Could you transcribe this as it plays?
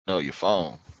No, your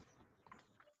phone.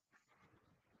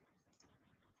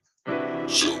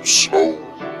 Shoot slow,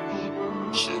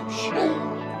 shoot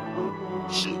slow,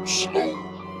 shoot slow,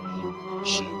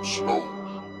 shoot slow, shoot slow,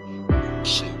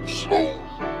 shoot slow,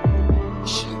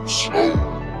 shoot slow.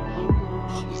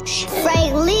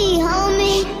 Frank Lee,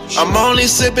 homie. I'm only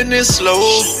sipping this slow.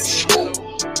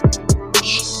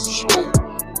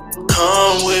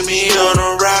 Come with me on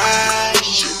a ride.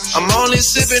 I'm only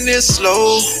sipping this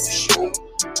slow.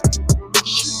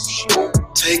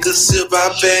 Take a sip, I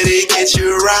bet it get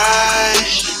you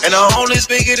right. And I only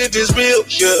speak it if it's real,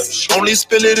 yeah. Only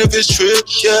spill it if it's true,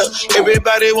 yeah.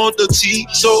 Everybody want the tea,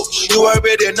 so you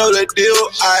already know the deal.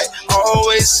 I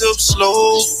always sip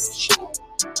slow.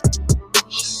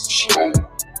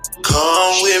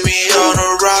 Come with me on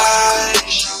a ride.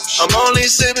 I'm only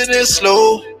sipping it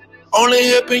slow. Only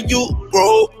helping you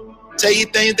grow. Tell you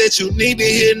things that you need to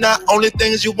hear, not only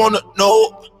things you wanna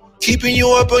know. Keeping you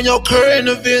up on your current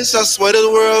events, I swear the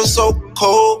world's so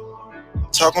cold.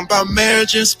 Talking about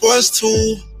marriage and sports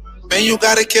too. Man, you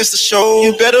gotta catch the show.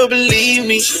 You better believe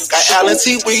me. Got Allen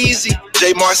T. Weezy,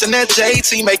 J. Marks and that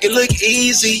JT, make it look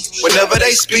easy. Whenever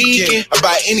they speaking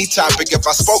about any topic, if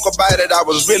I spoke about it, I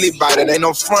was really about it. Ain't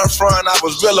no front, I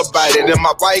was real about it. In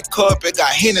my white cup, it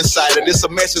got Hen inside it. It's a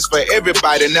message for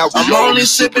everybody. Now I'm only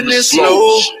sipping this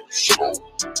slow.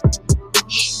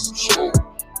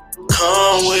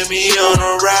 Come with me on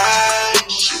a ride.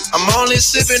 I'm only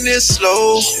sipping this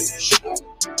slow.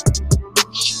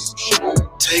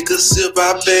 Take a sip,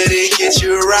 I bet it get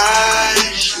you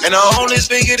right. And I only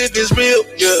speak it if it's real,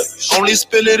 yeah. Only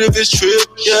spill it if it's true,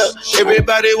 yeah.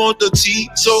 Everybody want the tea,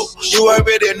 so you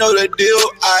already know the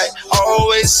deal. I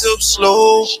always sip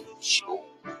slow.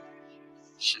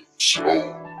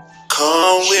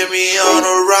 Come with me on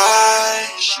a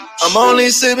ride. I'm only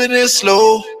sipping it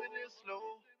slow.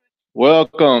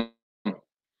 Welcome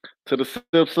to the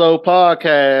Sip Slow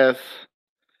podcast.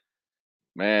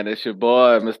 Man, it's your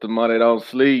boy, Mr. Money Don't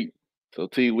Sleep. So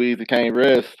T Weezy can't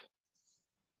rest.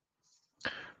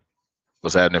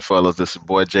 What's happening, fellas? This is your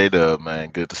boy J-Dub, man.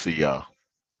 Good to see y'all.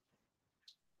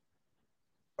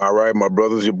 All right, my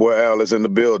brothers, your boy Al is in the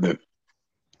building.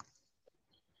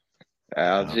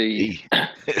 Al G.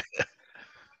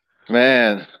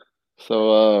 Man,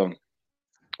 so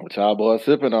what y'all boys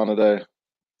sipping on today?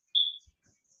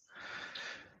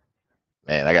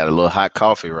 Man, I got a little hot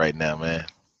coffee right now, man.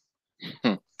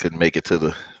 Couldn't make it to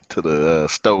the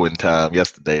store in time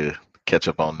yesterday to catch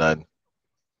up on nothing.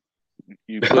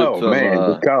 You put some,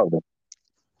 good call.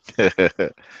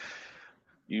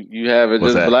 You have it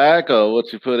What's just that? black or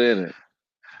what you put in it?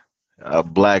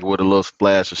 Black with a little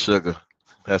splash of sugar.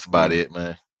 That's about it,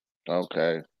 man.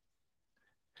 Okay.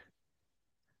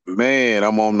 Man,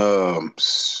 I'm on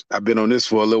I've been on this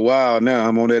for a little while now.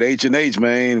 I'm on that H&H,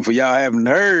 man. For y'all haven't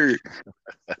heard,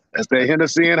 that's that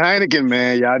Hennessy and Heineken,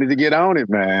 man. Y'all need to get on it,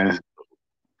 man.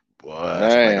 Boy,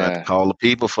 I got to call the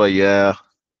people for you. Yeah,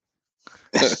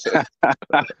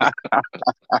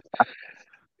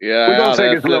 We're gonna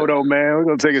take it slow though, man. We're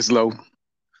gonna take it slow.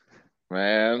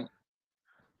 Man.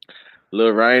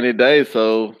 Little rainy day,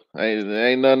 so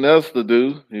ain't nothing else to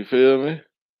do. You feel me?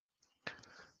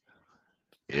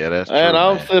 Yeah, that's true. And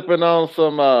I'm sipping on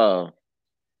some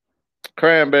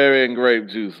cranberry and grape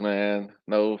juice, man.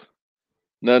 No,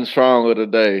 nothing stronger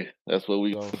today. That's what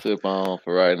we gonna sip on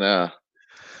for right now.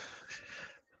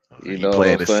 You know,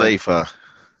 playing it safe, huh?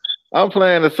 I'm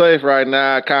playing it safe right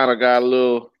now. I kind of got a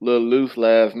little loose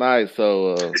last night,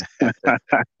 so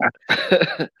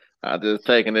I'm just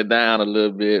taking it down a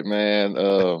little bit, man.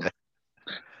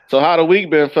 So how the week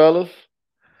been, fellas?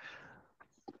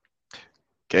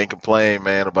 Can't complain,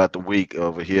 man, about the week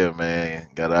over here, man.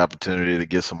 Got an opportunity to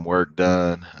get some work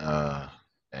done,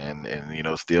 and you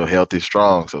know, still healthy,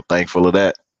 strong. So thankful of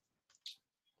that.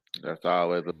 That's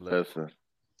always a blessing.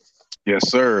 Yes,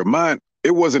 sir. Mine,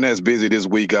 it wasn't as busy this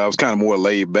week. I was kind of more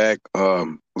laid back.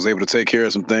 Was able to take care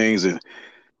of some things and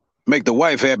make the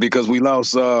wife happy because we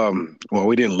lost. Well,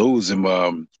 we didn't lose him.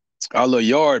 Our little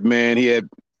yard man, he had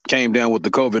came down with the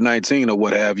COVID-19 or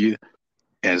what have you.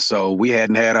 And so we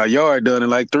hadn't had our yard done in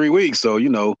like 3 weeks. So, you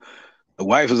know, the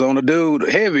wife was on the dude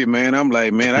heavy, man. I'm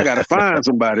like, man, I got to find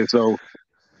somebody. So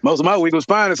most of my week was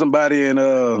finding somebody. And,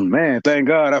 man, thank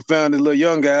God I found this little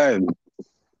young guy. And,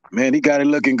 man, he got it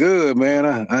looking good, man.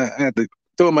 I had to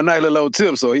throw him a nice little old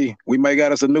tip. So we may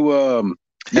got us a new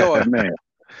yard man.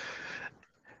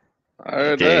 I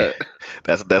heard that.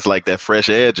 That's like that fresh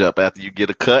edge up after you get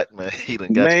a cut, man. He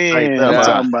done got man, you I'm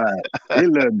talking about it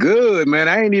look good, man.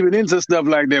 I ain't even into stuff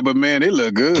like that, but man, it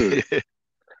look good.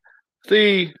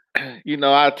 See, you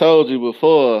know, I told you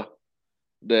before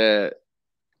that,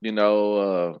 you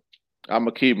know, I'm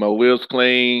gonna keep my whips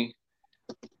clean,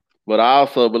 but I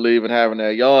also believe in having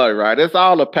that yard right. It's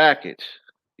all a package.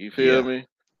 You feel Yeah. me?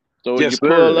 So when Yes, you sir.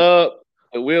 pull up,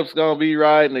 the whip's gonna be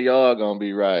right and the yard gonna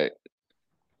be right,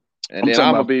 and I'm then talking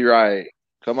I'm about gonna be right.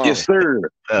 Come yes, on. sir.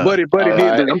 Uh, Buddy All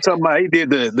did right. I'm talking about he did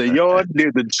the yard,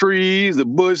 did the trees, the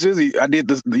bushes. I did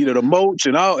the mulch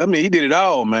and all. I mean, he did it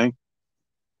all, man.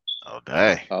 oh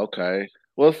dang. Okay.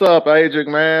 What's up, Adric,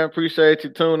 man? Appreciate you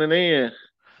tuning in.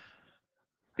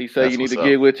 He said you That's need what's to up.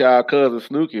 get with y'all cousin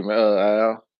Snooki, man.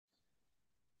 Al.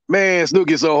 Man,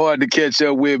 Snooki's so hard to catch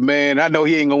up with, man. I know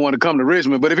he ain't gonna want to come to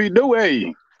Richmond, but if he do,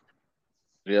 hey,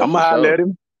 Yeah, I'm for gonna holler sure. at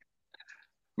him.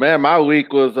 Man, my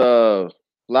week was a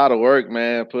lot of work,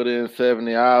 man. Put in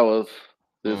 70 hours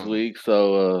this week.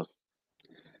 So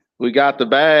we got the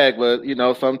bag, but you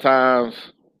know, sometimes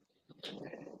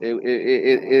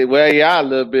it wear you out a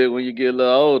little bit when you get a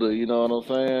little older, you know what I'm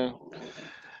saying?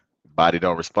 Body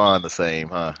don't respond the same,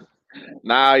 huh?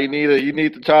 Now you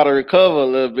need to try to recover a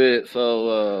little bit.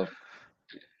 So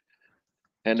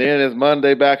and then it's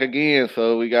Monday back again,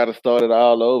 so we got to start it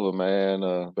all over,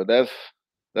 man. But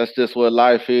that's just what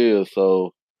life is.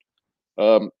 So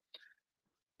um,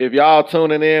 if y'all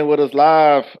tuning in with us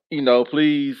live, you know,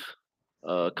 please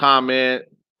comment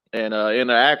and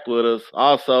interact with us.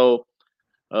 Also,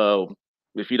 uh,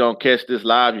 if you don't catch this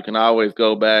live, you can always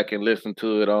go back and listen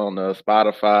to it on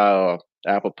Spotify or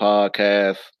Apple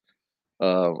Podcasts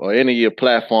or any of your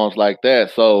platforms like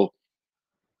that. So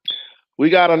we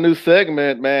got a new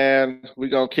segment, man. We're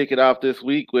going to kick it off this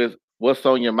week with What's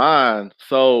on Your Mind.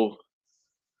 So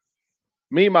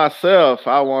me, myself,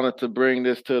 I wanted to bring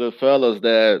this to the fellas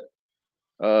that,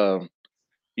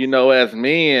 you know, as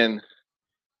men,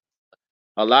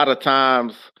 a lot of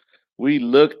times we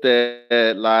looked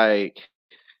at like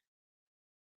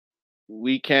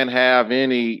we can't have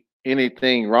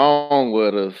anything wrong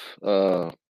with us,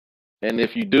 and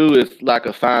if you do, it's like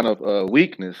a sign of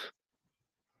weakness.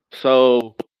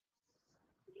 So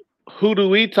who do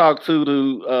we talk to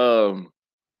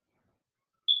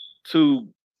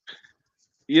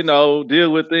you know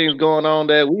deal with things going on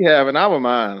that we have in our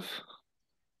minds?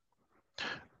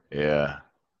 Yeah.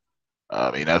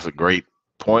 I mean, that's a great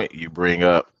point you bring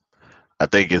up. I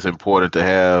think it's important to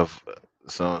have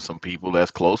some people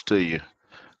that's close to you,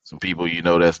 some people you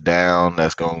know that's down,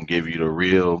 that's gonna give you the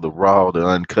real, the raw, the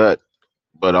uncut,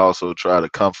 but also try to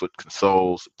comfort,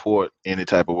 console, support any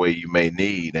type of way you may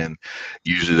need. And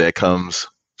usually that comes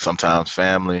sometimes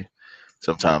family,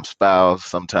 sometimes spouse,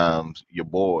 sometimes your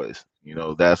boys. You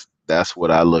know, that's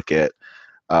what I look at.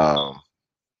 Um,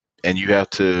 and you have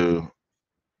to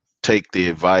take the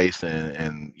advice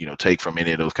and you know take from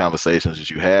any of those conversations that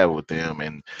you have with them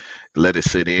and let it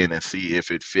sit in and see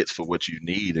if it fits for what you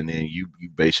need, and then you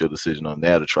base your decision on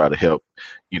that to try to help,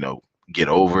 you know, get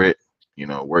over it, you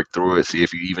know, work through it, see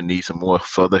if you even need some more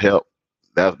further help.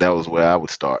 That was where I would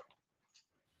start.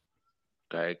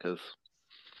 Okay, because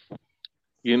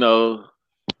you know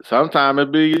sometimes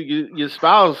it be your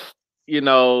spouse, you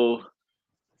know,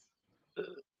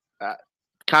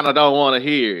 kind of don't want to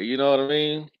hear. You know what I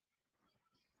mean?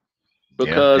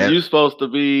 Yeah, Because and you're supposed to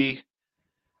be,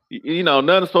 you know,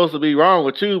 nothing's supposed to be wrong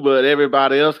with you, but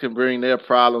everybody else can bring their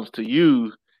problems to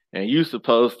you, and you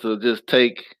supposed to just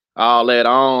take all that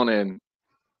on and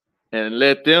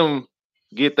let them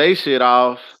get their shit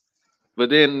off, but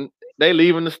then they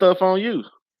leaving the stuff on you.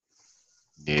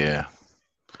 yeah,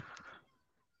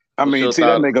 I What's mean, your see,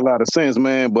 that thought? make a lot of sense,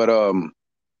 man. But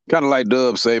kind of like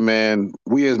Dub say, man,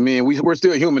 we as men, we're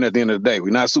still human at the end of the day.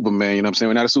 We're not Superman, you know what I'm saying?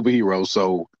 We're not a superhero.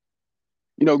 So,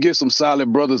 you know, get some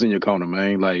solid brothers in your corner,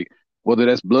 man. Like whether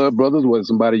that's blood brothers, whether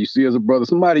somebody you see as a brother,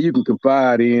 somebody you can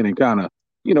confide in and kind of,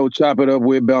 you know, chop it up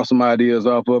with, bounce some ideas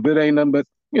off of. It ain't nothing but,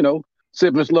 you know,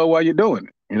 sipping slow while you're doing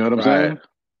it. You know what I'm Right, saying?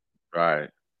 right.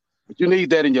 But you need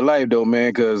that in your life, though, man,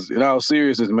 because in all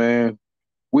seriousness, man,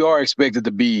 we are expected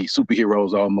to be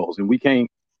superheroes almost, and we can't,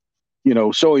 you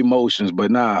know, show emotions.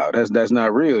 But nah, that's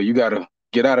not real. You gotta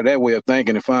get out of that way of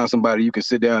thinking and find somebody you can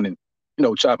sit down and, you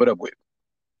know, chop it up with.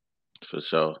 For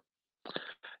sure.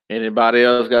 Anybody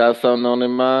else got something on their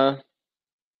mind?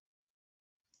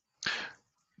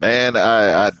 man.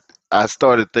 I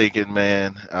started thinking,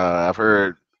 man. I've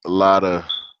heard a lot of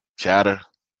chatter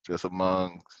just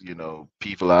among, you know,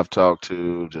 people I've talked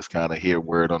to, just kind of hear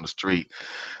word on the street.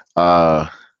 Uh,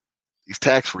 these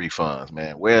tax refunds,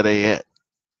 man, where are they at?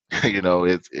 You know,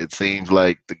 it seems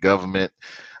like the government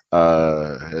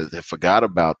has forgot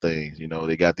about things. You know,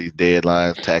 they got these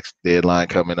deadlines, tax deadline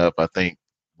coming up. I think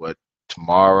what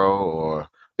tomorrow or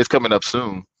it's coming up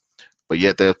soon. But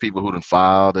yet there's people who didn't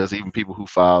file. There's even people who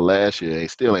filed last year. They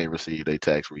still ain't received a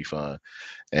tax refund.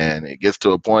 And it gets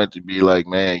to a point to be like,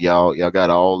 man, y'all got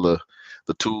all the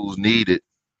tools needed,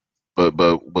 but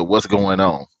what's going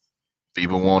on?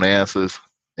 People want answers.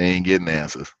 They ain't getting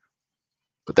answers.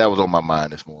 But that was on my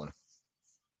mind this morning.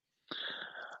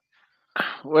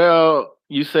 Well,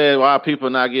 you said why people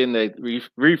not getting their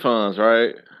refunds,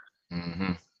 right?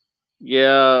 Mm-hmm.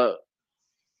 Yeah,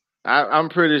 I'm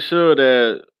pretty sure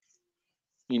that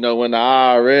when the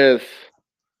IRS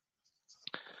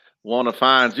want to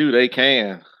find you, they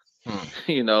can.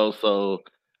 So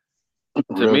to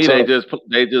Real me, talk.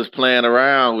 they just playing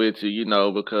around with you,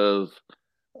 because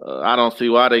I don't see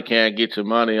why they can't get your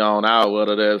money on out,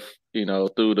 whether that's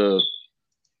through the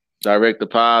direct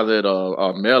deposit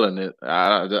or mailing it.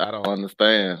 I don't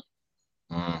understand.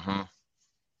 Mm-hmm.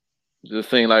 Just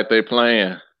seem like they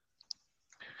playing.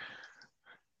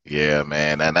 Yeah,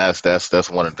 man, and that's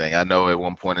one thing. I know at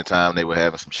one point in time they were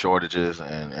having some shortages,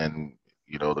 and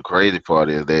the crazy part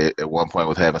is they at one point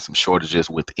was having some shortages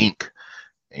with ink.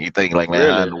 And you think like, man,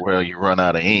 how in Really? the world you run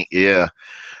out of ink? Yeah,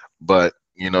 but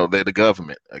they're the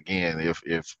government. Again,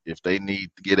 if they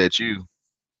need to get at you,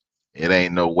 it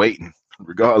ain't no waiting,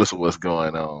 regardless of what's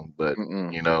going on. But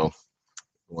Mm-mm.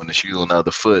 when the shoe's on the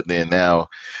other foot, then now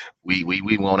we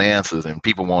want answers, and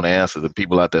people want answers, and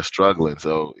people out there struggling.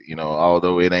 So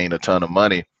although it ain't a ton of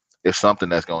money, it's something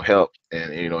that's gonna help,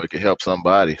 and it can help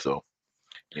somebody. So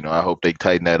I hope they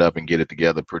tighten that up and get it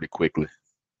together pretty quickly.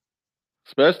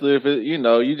 Especially if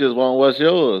you just want what's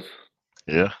yours.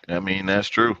 Yeah, I mean that's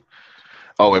true.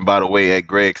 Oh, and by the way, at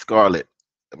Greg Scarlett,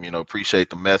 appreciate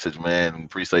the message, man, and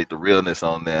appreciate the realness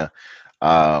on there.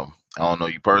 I don't know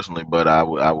you personally, but I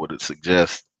would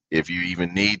suggest if you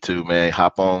even need to, man,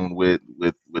 hop on with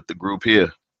the group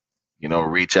here.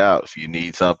 Reach out if you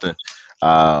need something.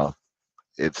 Uh,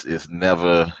 it's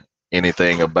never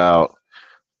anything about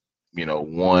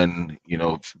one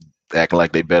acting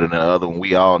like they better than the other one.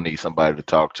 We all need somebody to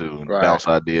talk to and Right. bounce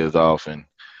ideas off and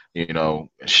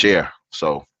share.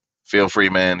 So feel free,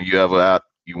 man. You ever out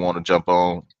you want to jump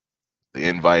on, the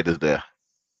invite is there.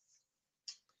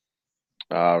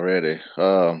 Already.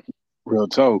 Real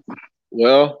talk.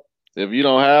 Well, if you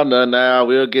don't have none now,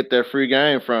 we'll get that free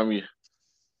game from you.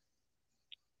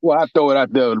 Well, I throw it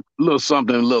out there, a little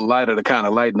something, a little lighter to kind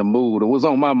of lighten the mood. What's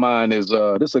on my mind is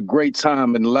this is a great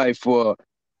time in life for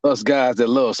us guys that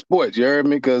love sports. You heard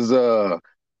me? Because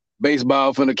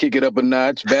baseball finna kick it up a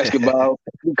notch. Basketball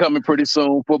coming pretty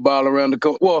soon. Football around the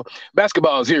corner. Well,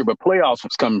 basketball is here, but playoffs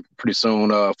is coming pretty soon.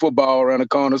 Football around the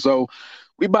corner. So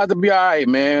we about to be all right,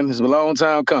 man. It's a long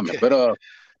time coming. But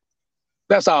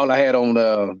that's all I had on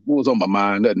what was on my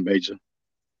mind. Nothing major.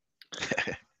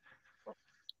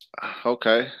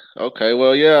 Okay. Okay.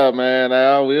 Well, yeah, man.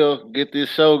 Al, we'll get this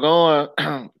show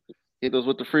going. Hit us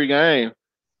with the free game.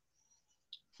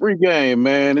 Free game,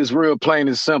 man. It's real plain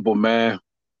and simple, man.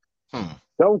 Hmm.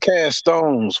 Don't cast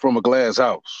stones from a glass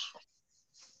house.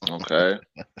 Okay.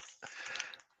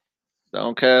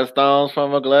 Don't cast stones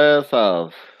from a glass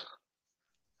house.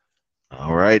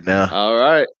 All right now. All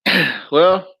right.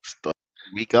 Well, Start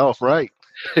the week off right.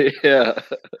 yeah.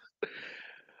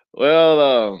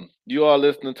 Well, you are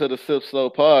listening to the Sip Slow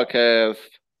podcast.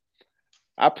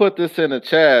 I put this in the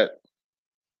chat.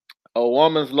 A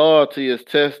woman's loyalty is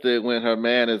tested when her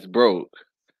man is broke.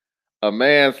 A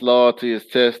man's loyalty is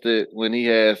tested when he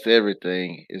has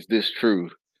everything. Is this true?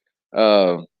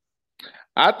 Um,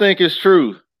 I think it's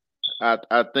true.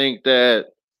 I think that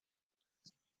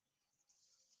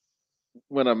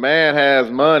when a man has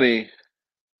money,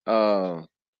 um,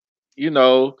 you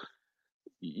know,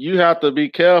 you have to be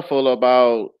careful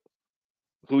about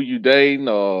who you dating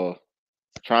or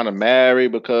trying to marry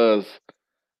because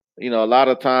a lot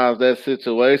of times that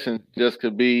situation just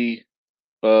could be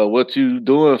what you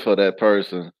doing for that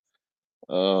person.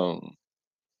 Um,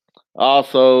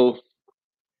 Also,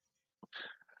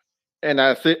 and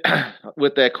I see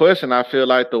with that question, I feel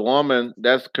like the woman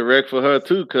that's correct for her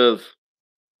too, because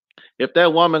if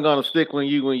that woman gonna stick when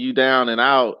you down and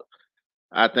out,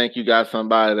 I think you got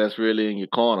somebody that's really in your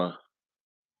corner.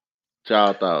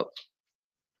 Y'all thoughts?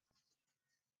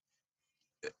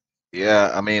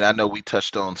 Yeah, I mean, I know we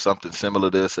touched on something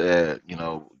similar to this a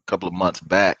couple of months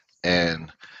back, and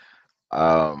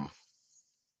um,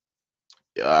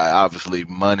 obviously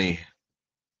money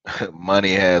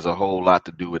has a whole lot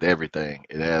to do with everything.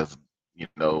 It has,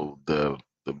 the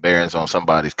bearings on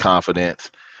somebody's confidence,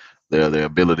 their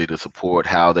ability to support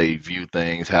how they view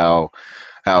things, how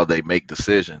they make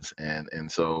decisions, and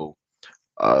so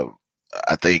uh,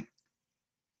 I think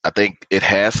it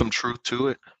has some truth to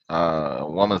it. A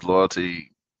woman's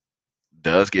loyalty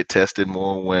does get tested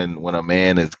more when a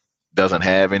man doesn't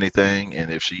have anything,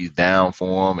 and if she's down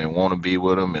for him and want to be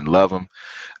with him and love him,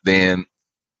 then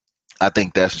I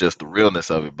think that's just the realness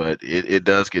of it. But it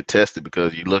does get tested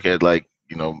because you look at, like,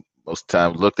 most of the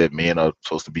time looked at men are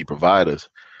supposed to be providers,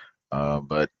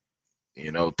 but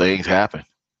things happen.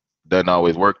 Doesn't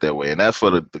always work that way, and that's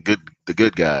for the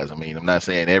good guys. I mean, I'm not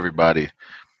saying everybody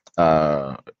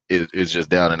is just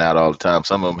down and out all the time.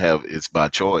 Some of them it's by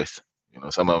choice.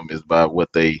 Some of them is by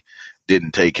what they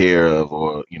didn't take care of,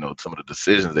 or some of the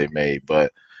decisions they made.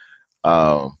 But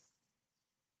I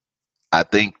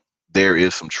think there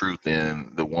is some truth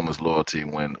in the woman's loyalty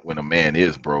when a man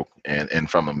is broke, and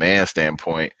from a man's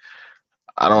standpoint,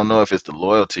 I don't know if it's the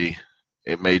loyalty.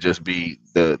 It may just be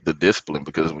the discipline,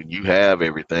 because when you have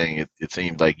everything, it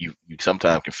seems like you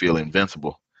sometimes can feel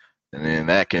invincible, and then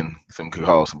that can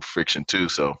cause some friction too.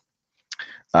 So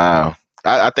I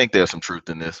think there's some truth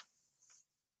in this.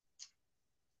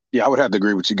 Yeah, I would have to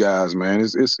agree with you guys, man.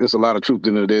 It's a lot of truth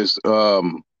into this.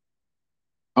 I'm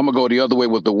gonna go the other way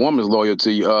with the woman's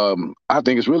loyalty. I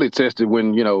think it's really tested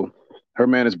when her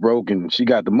man is broke and she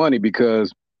got the money,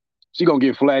 because she gonna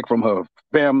get flack from her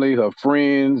family, her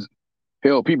friends,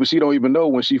 hell, people she don't even know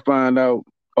when she find out,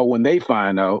 or when they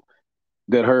find out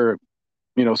that her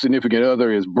significant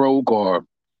other is broke, or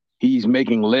he's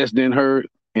making less than her,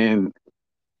 and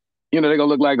they're gonna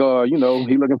look like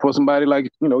he looking for somebody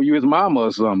like you his mama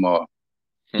or something, or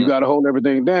you got to hold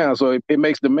everything down. So it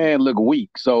makes the man look weak.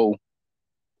 So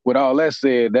with all that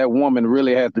said, that woman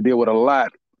really has to deal with a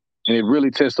lot, and it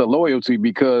really tests her loyalty,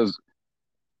 because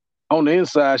on the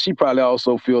inside she probably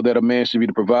also feel that a man should be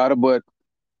the provider, but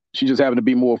she just happened to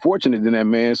be more fortunate than that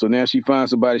man. So now she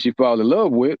finds somebody she falls in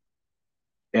love with,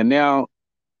 and now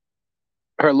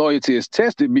her loyalty is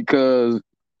tested because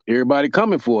everybody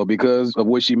coming for her because of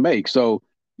what she makes. So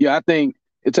yeah, I think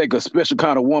it takes a special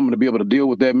kind of woman to be able to deal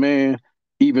with that man,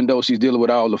 even though she's dealing with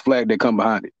all the flack that come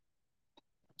behind it.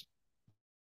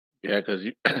 Yeah, because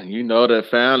that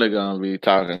family gonna be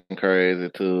talking crazy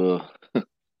to her.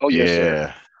 Oh yes,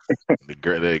 Yeah, the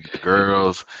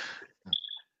girls.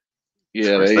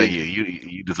 Yeah, first thing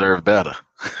you deserve better.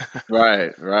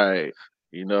 right.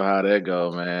 You know how that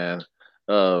go, man.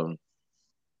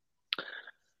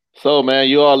 So, man,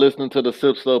 you all listening to the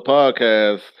Sip Slow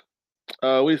podcast.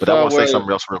 We But I saw want to say where.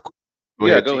 something else real quick. Go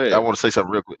ahead. I want to say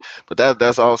something real quick. But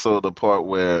that's also the part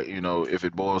where, if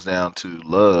it boils down to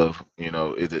love,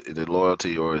 is it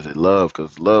loyalty or is it love?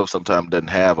 Because love sometimes doesn't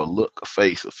have a look, a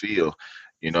face, a feel,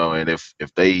 and if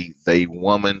that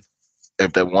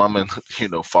woman,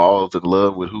 falls in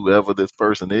love with whoever this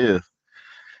person is,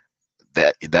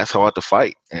 that's hard to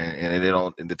fight, and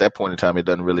and at that point in time, it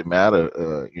doesn't really matter,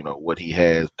 what he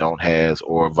has, don't has,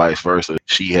 or vice versa,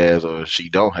 she has or she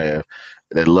don't have.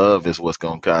 That love is what's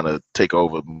going to kind of take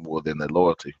over more than the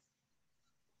loyalty.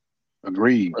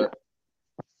 Agreed.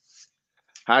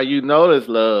 How you notice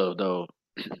love though?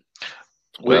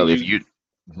 Well,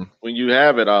 when you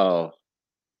have it all.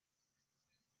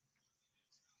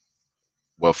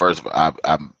 Well, first of all,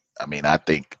 I mean, I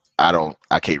think I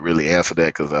can't really answer that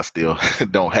because I still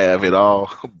don't have it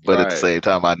all. But at the same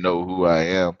time, I know who I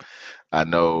am. I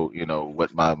know,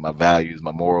 what my values,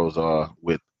 my morals are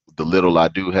with the little I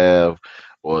do have,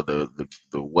 or the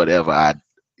whatever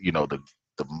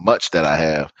the much that I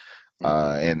have.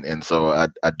 And so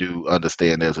I do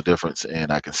understand there's a difference,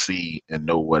 and I can see and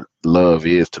know what love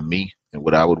is to me and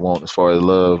what I would want as far as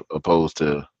love, opposed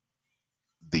to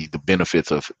the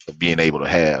benefits of being able to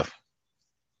have.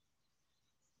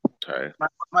 Okay.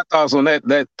 My thoughts on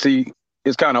that see,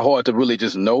 it's kind of hard to really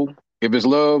just know if it's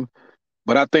love,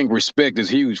 but I think respect is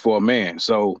huge for a man.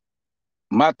 So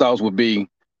my thoughts would be,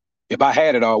 if I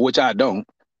had it all, which I don't,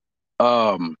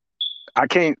 I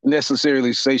can't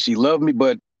necessarily say she loved me,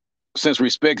 but since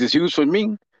respect is huge for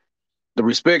me, the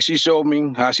respect she showed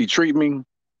me, how she treat me,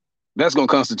 that's gonna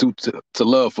constitute to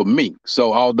love for me.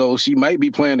 So although she might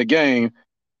be playing the game,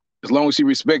 as long as she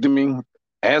respected me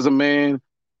as a man,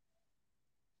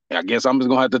 I guess I'm just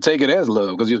gonna have to take it as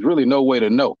love, because there's really no way to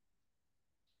know.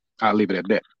 I'll leave it at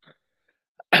that.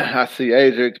 I see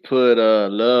Adrix put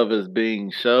love is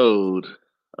being showed.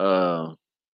 And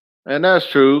that's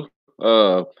true.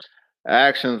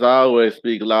 Actions always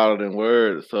speak louder than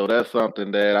words. So that's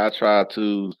something that I try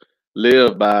to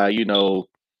live by.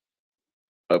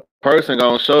 A person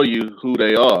gonna show you who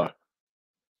they are.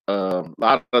 A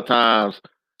lot of times,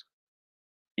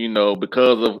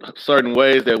 because of certain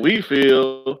ways that we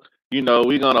feel,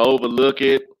 we're gonna overlook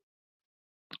it,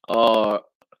 or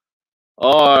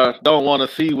don't want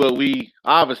to see what we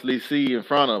obviously see in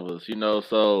front of us.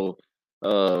 So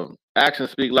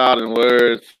actions speak louder than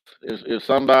words. If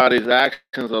somebody's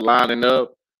actions are lining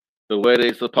up the way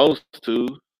they're supposed to,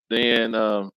 then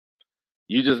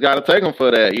you just got to take them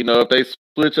for that. If they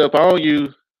switch up on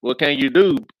you, what can you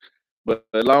do? But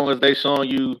as long as they showing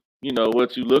you,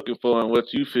 what you looking for and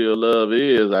what you feel love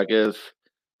is, I guess.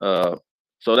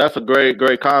 So that's a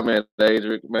great comment,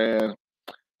 Adric, man.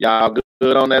 Y'all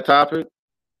good on that topic?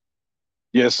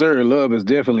 Yes, sir. Love is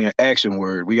definitely an action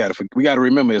word. We gotta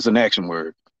remember it's an action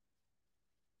word.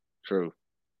 True.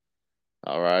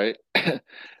 All right.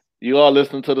 You all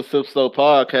listen to the Sip Slow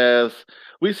podcast.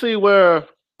 We see where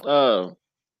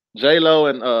J-Lo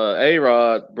and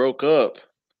A-Rod broke up.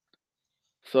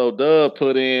 So Dub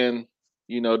put in,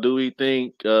 do we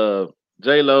think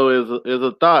J-Lo is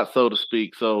a thought, so to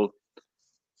speak? So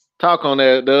talk on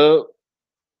that, Dub.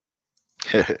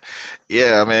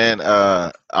 Yeah, man.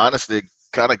 Honestly,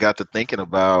 kind of got to thinking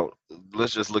about.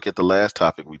 Let's just look at the last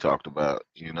topic we talked about.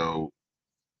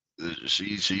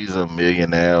 She's a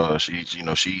millionaire. Or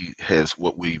she has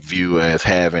what we view as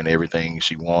having everything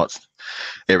she wants,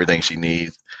 everything she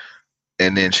needs,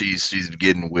 and then she's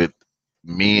getting with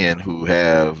men who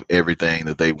have everything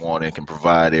that they want and can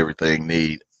provide everything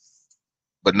need,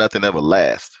 but nothing ever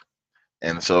lasts.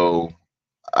 And so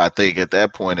I think at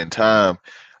that point in time,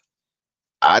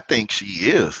 I think she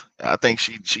is. I think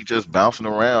she just bouncing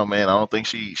around, man. I don't think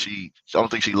she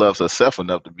loves herself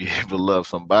enough to be able to love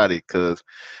somebody because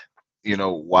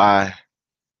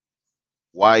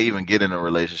why even get in a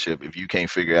relationship if you can't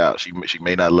figure out she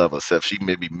may not love herself. She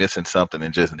may be missing something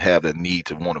and just have the need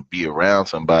to want to be around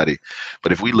somebody.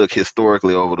 But if we look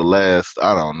historically over the last,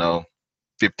 I don't know,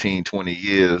 15, 20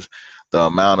 years, the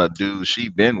amount of dudes she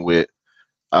been with,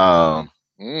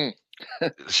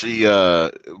 she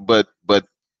but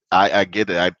I get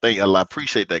it. I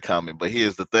appreciate that comment. But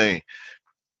here's the thing: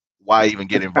 why even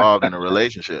get involved in a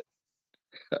relationship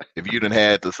if you done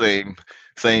had the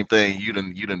same thing? You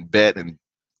done bet and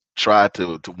try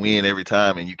to win every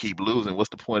time, and you keep losing. What's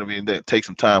the point of being there? Take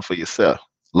some time for yourself.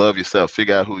 Love yourself.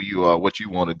 Figure out who you are, what you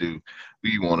want to do, who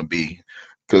you want to be.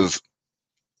 Because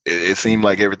it seemed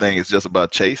like everything is just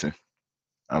about chasing.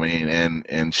 I mean,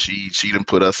 and she didn't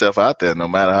put herself out there, no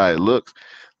matter how it looks.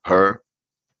 Her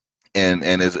and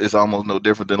it's almost no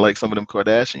different than like some of them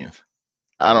Kardashians.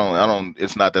 I don't.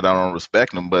 It's not that I don't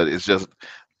respect them, but it's just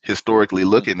historically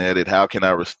looking at it. How can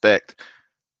I respect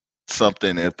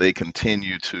something if they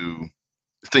continue to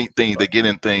think things, they get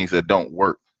in things that don't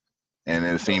work? And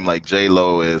it seemed like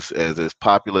J-Lo, as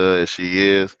popular as she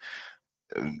is,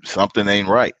 something ain't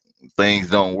right. Things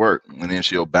don't work, and then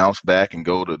she'll bounce back and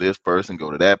go to this person,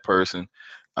 go to that person.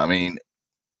 I mean,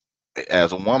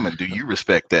 as a woman, do you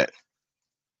respect that?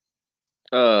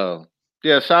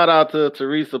 Yeah, shout out to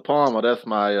Teresa Palmer. That's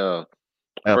my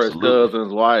first Absolutely.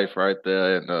 cousin's wife right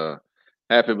there, and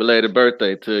happy belated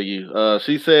birthday to you.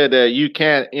 She said that you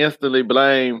can't instantly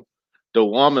blame the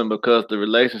woman because the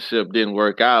relationship didn't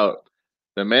work out.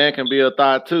 The man can be a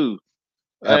thought too,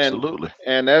 and Absolutely.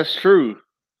 and that's true.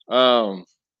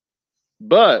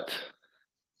 But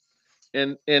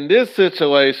in this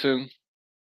situation,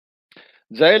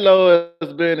 J Lo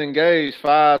has been engaged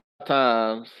 5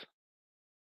 times.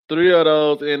 3 of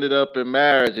those ended up in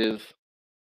marriages.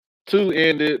 2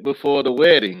 ended before the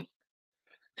wedding.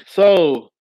 So,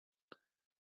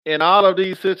 in all of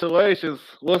these situations,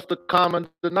 what's the common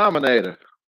denominator?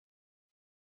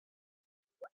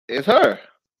 It's her.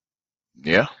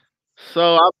 Yeah.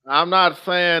 So I'm not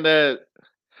saying that.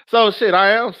 So shit,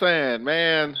 I am saying,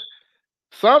 man,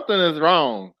 something is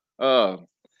wrong.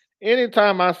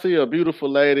 Anytime I see a beautiful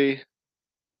lady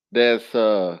that's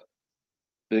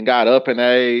then got up in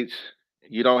age,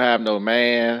 you don't have no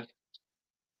man,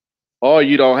 or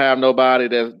you don't have nobody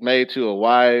that's made you a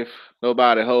wife,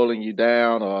 nobody holding you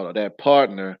down, or that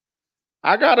partner.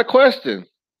 I got a question.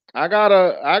 I got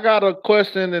a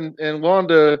question and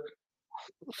wonder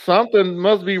something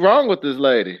must be wrong with this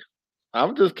lady.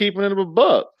 I'm just keeping it a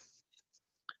buck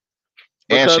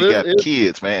And because she got it's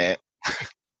kids, man.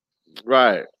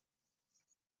 right,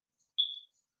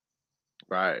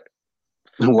 right.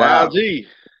 Wow. Alg,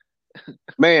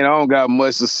 Man, I don't got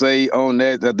much to say on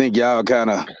that. I think y'all kind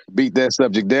of beat that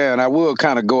subject down. I will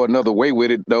kind of go another way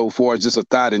with it, though, for just a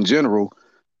thought in general.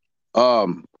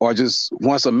 Or just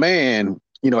once a man,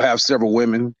 have several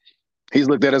women, he's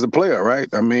looked at as a player, right?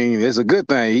 I mean, it's a good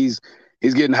thing. He's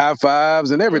getting high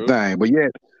fives and true. everything. But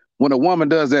yet, when a woman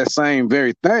does that same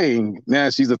very thing, now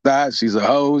she's a thought, she's a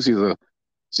hoe,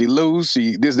 she loose,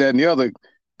 she this, that, and the other.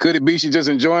 Could it be she just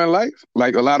enjoying life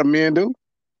like a lot of men do?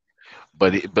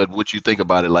 But what you think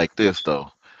about it like this though?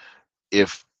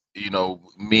 If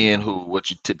men who what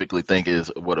you typically think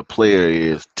is what a player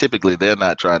is, typically they're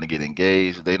not trying to get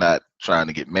engaged, they're not trying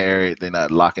to get married, they're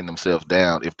not locking themselves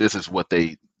down. If this is what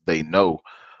they know,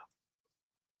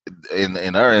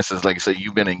 in our instance, like I said,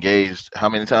 you've been engaged how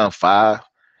many times? 5.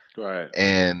 Right.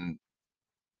 And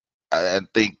I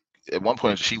think at one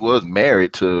point she was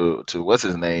married to what's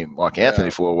his name, Mark Anthony,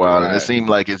 Yeah. for a while, and it Right. seemed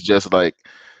like it's just like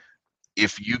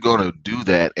if you're gonna do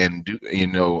that and do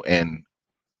and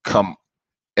come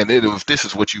and then if this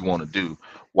is what you want to do,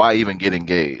 why even get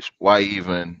engaged? Why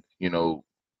even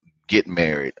get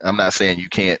married? I'm not saying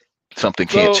something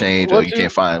can't So change or you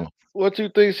can't find. what you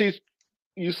think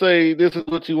you say this is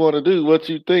what you want to do? What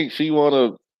you think she want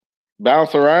to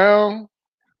bounce around?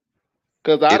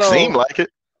 Because It seemed like it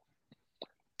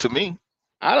to me.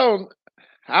 I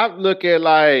look at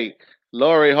like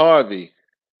Lori Harvey.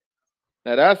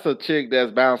 Now that's a chick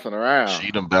that's bouncing around.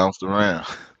 She done bounced around.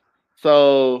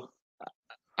 So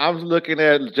I'm looking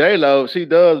at J-Lo. She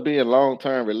does be in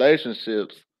long-term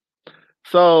relationships.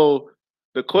 So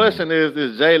the question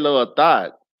is J-Lo a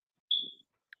thought?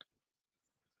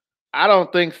 I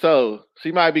don't think so.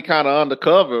 She might be kind of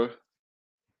undercover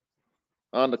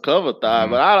thought,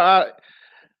 but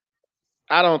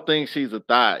I don't think she's a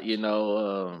thought. She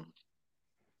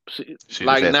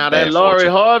like just had now some that bad Lori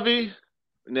fortune. Harvey,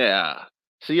 yeah,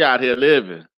 she out here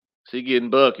living. She getting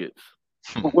buckets.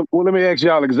 Well, let me ask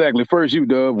y'all exactly. First, you,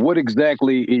 Dub, what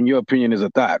exactly, in your opinion, is a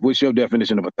thought? What's your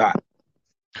definition of a thought?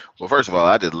 Well, first of all,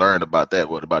 I just learned about that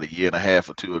about a year and a half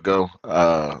or 2 ago.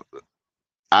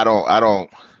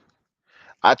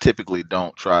 I typically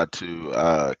don't try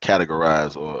to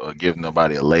categorize or give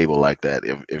nobody a label like that.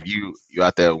 If you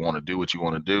out there want to do what you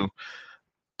want to do,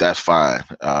 that's fine.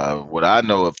 What I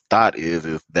know of thought is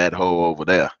that hoe over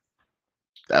there.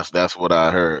 That's what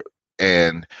I heard.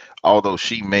 And although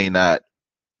she may not,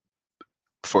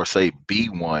 for say, be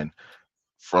one,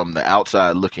 from the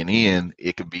outside looking in,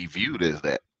 it could be viewed as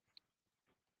that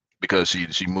because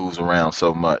she moves around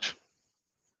so much.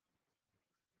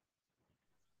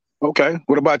 Okay.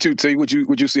 What about you, T? Would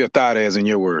you see a thought as in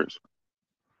your words?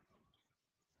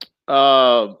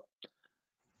 A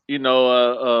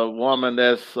woman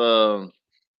that's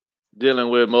dealing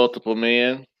with multiple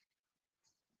men.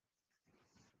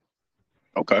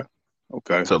 Okay.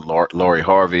 So Lori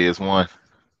Harvey is one.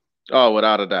 Oh,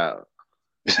 without a doubt.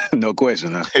 No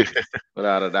question. Huh?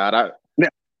 Without a doubt.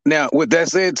 Now, with that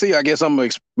said, T, I guess I'm gonna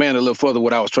expand a little further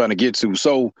what I was trying to get to.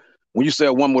 So, when you say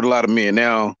a woman with a lot of men,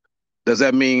 now, does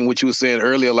that mean what you were saying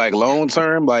earlier, like long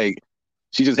term, like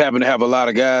she just happened to have a lot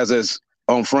of guys that's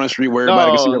on Front Street where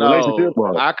everybody can see the relationship?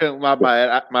 Or? I couldn't. My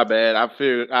bad. I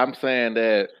feel. I'm saying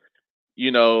that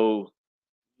you're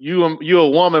a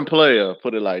woman player.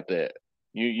 Put it like that.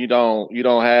 You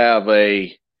don't have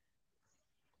a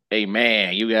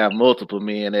man. You have multiple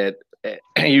men that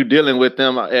you dealing with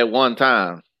them at one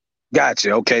time.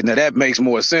 Gotcha. Okay, now that makes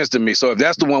more sense to me. So if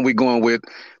that's the one we're going with,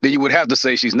 then you would have to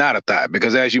say she's not a thought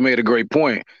because, as you made a great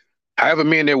point, however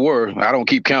many there were, I don't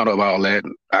keep count of all that.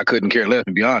 I couldn't care less,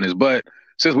 to be honest. But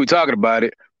since we're talking about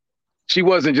it, she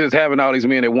wasn't just having all these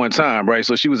men at one time, right?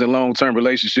 So she was in long-term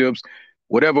relationships.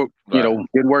 Whatever, didn't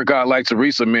work out, like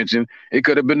Teresa mentioned, it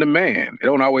could have been the man. It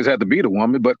don't always have to be the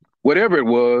woman, but whatever it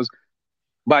was,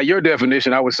 by your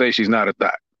definition, I would say she's not a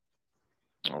thought.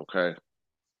 Okay.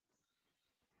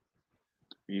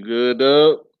 You good,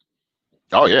 Doug?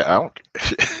 Oh yeah, I don't.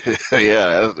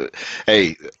 Yeah,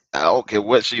 hey, I don't care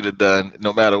what she'd have done.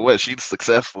 No matter what, she's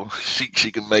successful. She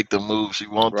can make the move she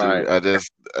wants to.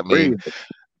 I mean,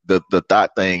 the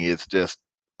thought thing is just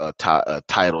a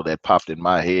title that popped in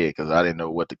my head because I didn't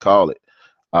know what to call it.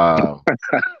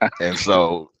 And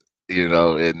so,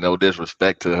 and no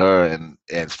disrespect to her, and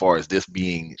as far as this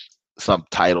being some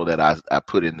title that I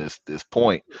put in this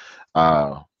point,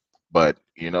 but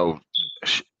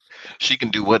she can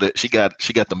do what she got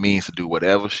the means to do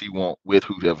whatever she want with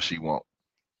whoever she want.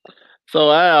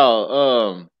 So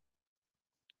Al,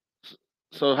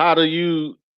 so how do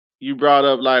you brought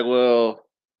up like, well,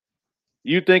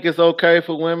 you think it's okay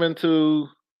for women to,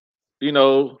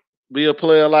 be a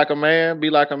player like a man, be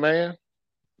like a man?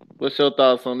 What's your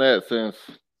thoughts on that since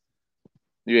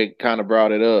you kind of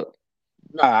brought it up?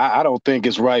 Nah, I don't think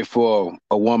it's right for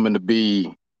a woman to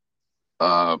be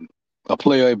a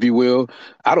player, if you will.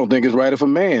 I don't think it's right if a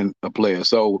man a player.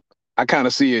 So I kind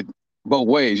of see it both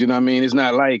ways. You know what I mean? It's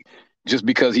not like just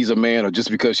because he's a man or just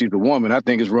because she's a woman. I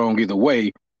think it's wrong either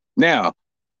way. Now,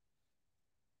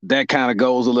 that kind of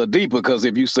goes a little deeper because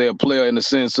if you say a player in the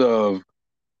sense of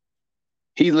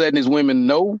he's letting his women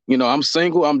know, I'm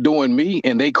single, I'm doing me,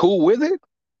 and they cool with it,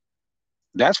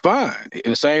 that's fine.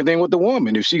 And the same thing with the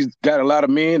woman. If she's got a lot of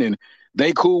men and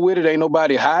they cool with it. Ain't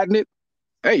nobody hiding it.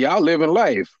 Hey, y'all living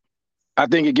life. I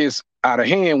think it gets out of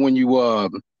hand when you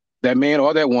that man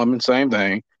or that woman, same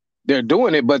thing. They're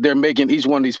doing it, but they're making each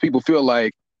one of these people feel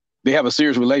like they have a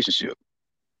serious relationship.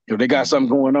 You know, they got something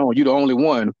going on. You the only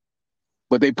one,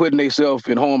 but they putting themselves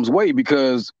in harm's way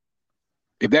because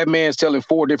if that man's telling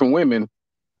 4 different women,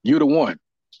 you the one.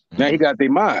 Now he got their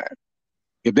mind.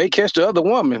 If they catch the other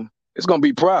woman, it's gonna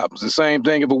be problems. The same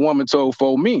thing if a woman told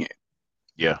 4 men.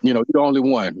 Yeah. You know, you're the only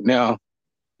one. Now,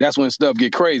 that's when stuff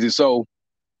get crazy. So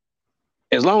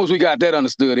as long as we got that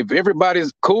understood, if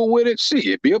everybody's cool with it,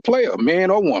 shit, be a player,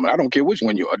 man or woman. I don't care which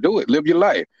one you are. Do it. Live your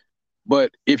life.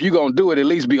 But if you're going to do it, at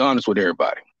least be honest with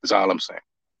everybody. That's all I'm saying.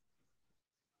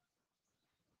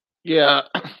 Yeah,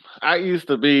 I used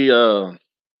to be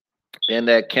in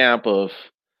that camp of,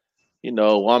 you know,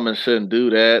 a woman shouldn't do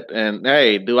that. And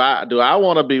hey, do I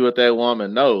want to be with that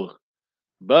woman? No.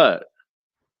 But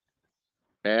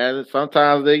and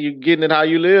sometimes you getting it how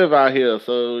you live out here.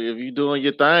 So if you doing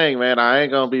your thing, man, I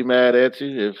ain't gonna be mad at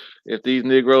you if these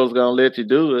Negroes gonna let you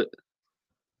do it.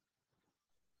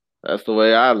 That's the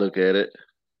way I look at it.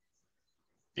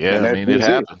 Yeah, I mean, it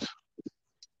happens.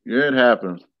 Yeah, it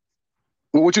happens.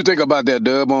 Well, what you think about that,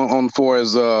 Dub? On far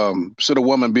as should a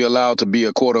woman be allowed to be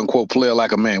a quote unquote player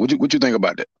like a man? What you think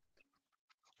about that?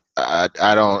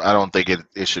 I don't think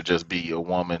it should just be a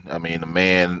woman. I mean, a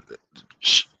man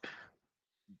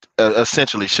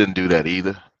essentially shouldn't do that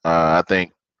either. I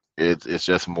think it's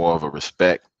just more of a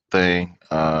respect thing.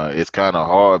 It's kind of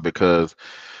hard because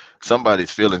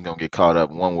somebody's feelings gonna get caught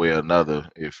up one way or another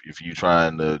if you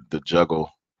trying to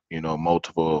juggle, you know,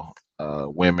 multiple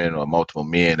women or multiple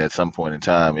men at some point in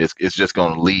time. It's just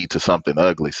gonna lead to something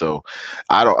ugly. So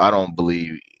I don't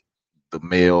believe the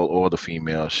male or the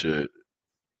female should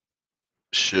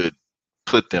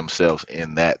put themselves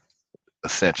in that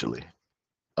essentially,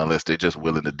 unless they're just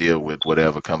willing to deal with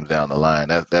whatever comes down the line.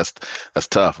 That's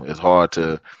tough. It's hard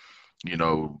to, you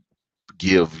know,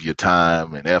 give your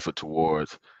time and effort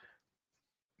towards,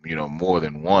 you know, more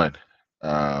than one.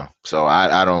 So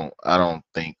I don't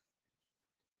think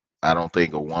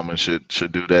a woman should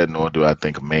do that, nor do I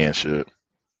think a man should.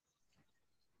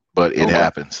 But it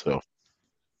happens. So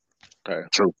okay,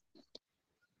 true.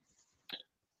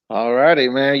 All righty,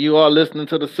 man. You are listening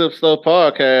to the Sip Slow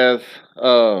podcast.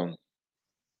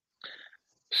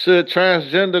 Should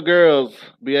transgender girls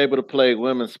be able to play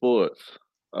women's sports?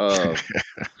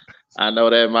 I know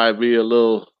that might be a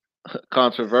little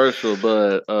controversial,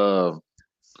 but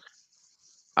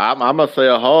I'm gonna say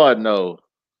a hard no.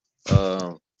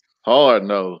 Hard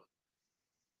no.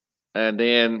 And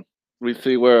then we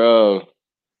see where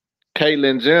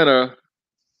Caitlyn Jenner,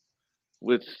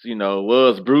 which, you know,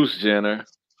 was Bruce Jenner,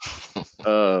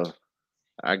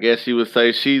 I guess you would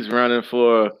say she's running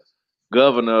for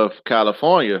governor of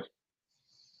California.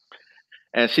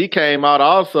 And she came out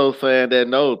also saying that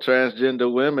no,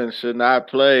 transgender women should not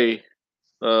play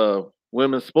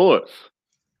women's sports.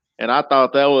 And I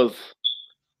thought that was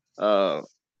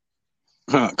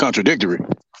contradictory.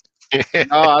 No,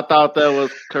 I thought that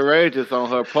was courageous on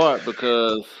her part,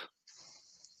 because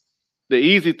the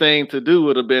easy thing to do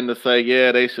would have been to say,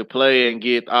 yeah, they should play and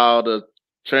get all the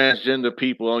transgender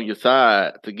people on your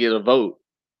side to get a vote.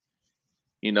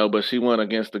 You know, but she went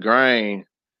against the grain.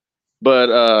 But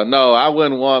no, I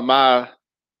wouldn't want my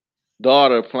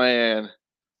daughter playing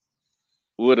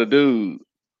with a dude.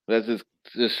 That's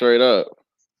just straight up.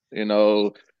 You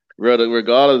know,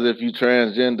 regardless if you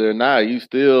transgender or not, you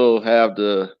still have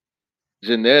the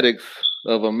genetics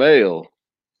of a male.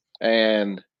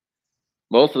 And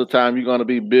most of the time you're going to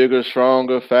be bigger,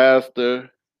 stronger,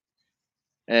 faster.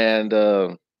 And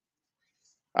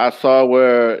I saw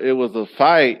where it was a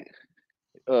fight,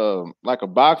 like a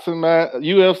boxing match,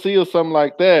 UFC or something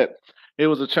like that. It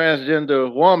was a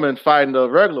transgender woman fighting a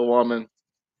regular woman,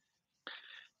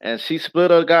 and she split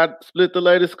the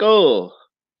lady's skull,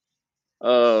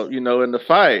 you know, in the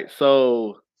fight.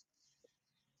 So,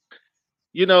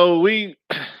 you know,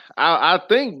 I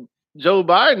think Joe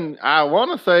Biden, I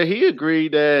want to say he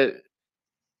agreed that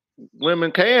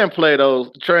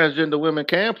transgender women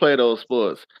can play those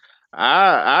sports.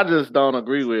 I just don't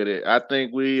agree with it. I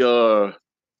think we're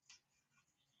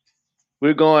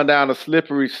going down a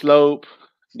slippery slope.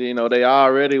 You know, they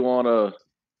already want to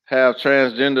have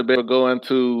transgender people go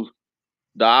into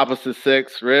the opposite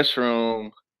sex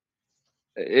restroom.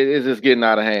 It's just getting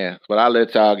out of hand. But I'll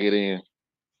let y'all get in.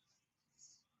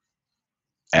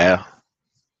 Yeah.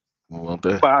 Well,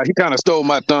 he kind of stole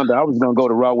my thunder. I was going to go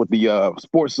the route with the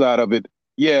sports side of it.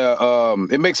 Yeah,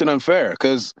 it makes it unfair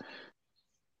because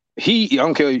I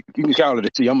don't care, you can call it a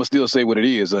he. I'm going to still say what it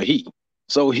is, a he.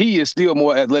 So he is still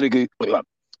more athletically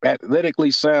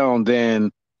athletically sound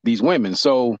than these women.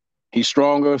 So he's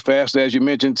stronger, faster, as you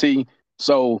mentioned, T.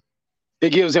 So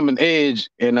it gives him an edge,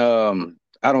 and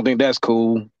I don't think that's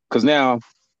cool because now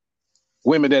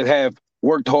women that have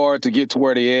worked hard to get to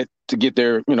where they at, to get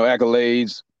their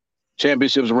accolades,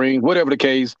 championships, rings, whatever the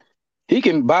case, he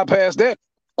can bypass that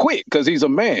quick because he's a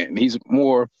man. He's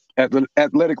more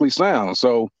athletically sound.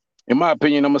 So, in my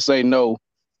opinion, I'm gonna say no.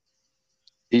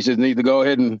 He just needs to go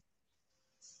ahead and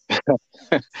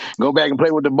go back and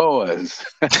play with the boys.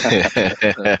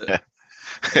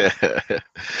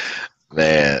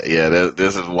 Man, yeah,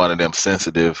 this is one of them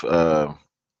sensitive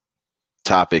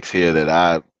topics here that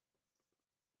I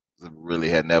really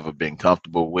had never been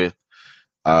comfortable with.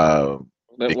 Why is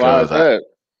Because that?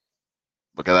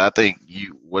 I think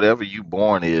whatever you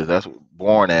born is, that's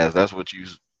that's what you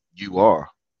are.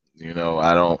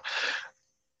 I don't.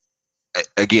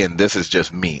 Again, this is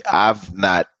just me. I've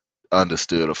not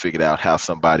understood or figured out how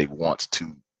somebody wants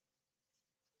to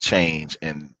change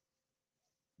and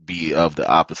be of the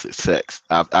opposite sex.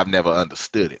 I've never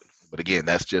understood it. But again,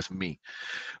 that's just me.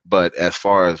 But as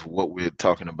far as what we're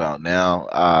talking about now,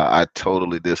 I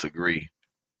totally disagree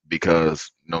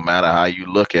because no matter how you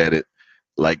look at it,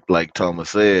 like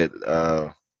Thomas said,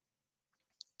 the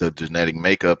genetic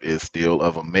makeup is still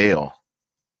of a male,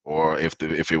 or if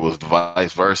it was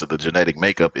vice versa, the genetic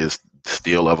makeup is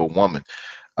still of a woman.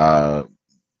 Uh,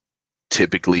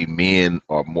 Typically, men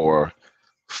are more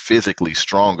physically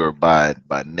stronger by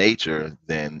nature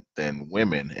than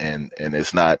women, and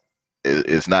it's not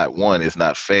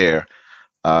fair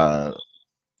uh,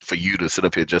 for you to sit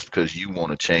up here just because you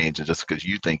want to change and just because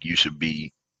you think you should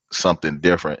be something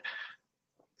different.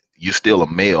 You're still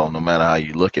a male, no matter how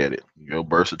you look at it. Your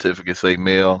birth certificate say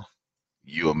male,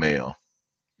 you a male.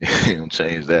 You don't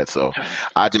change that. So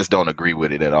I just don't agree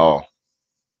with it at all.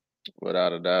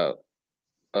 Without a doubt.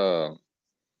 Um,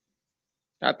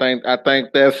 I think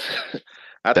that's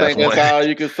I That's think that's one. all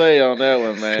you can say on that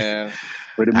one, man.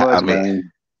 Pretty I much, mean,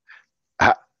 man.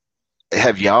 ha-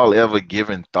 have y'all ever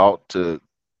given thought to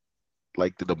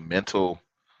like the mental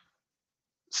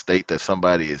state that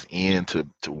somebody is in to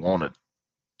want to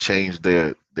change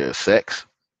their sex?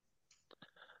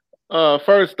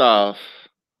 First off,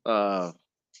 uh,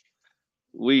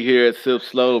 we here at Sip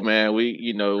Slow, man.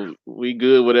 We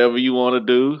good whatever you want to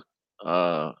do.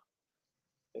 Uh,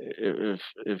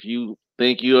 if you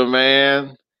think you're a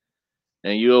man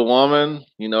and you're a woman,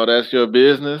 that's your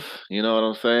business. You know what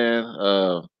I'm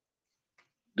saying?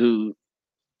 Do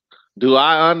do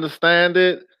I understand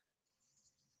it?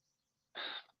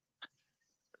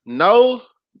 No,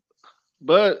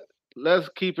 but let's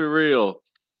keep it real.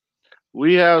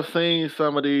 We have seen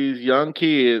some of these young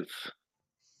kids,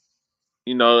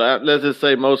 let's just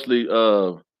say mostly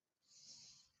little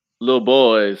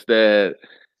boys that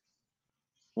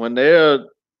when they're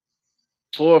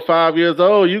 4 or 5 years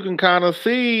old, you can kind of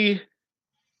see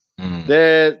Mm,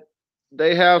 that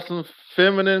they have some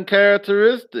feminine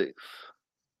characteristics.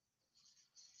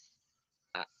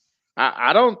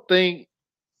 I don't think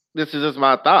this is just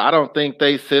my thought. I don't think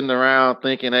they sitting around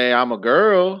thinking, "Hey, I'm a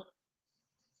girl."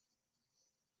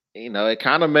 It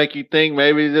kind of make you think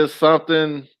maybe there's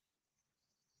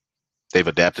they've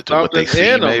adapted to what they something see,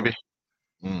 in them. maybe.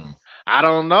 Mm, I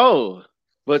don't know,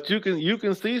 but you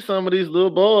can see some of these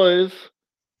little boys,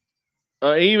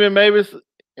 even maybe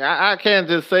I can't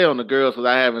just say on the girls because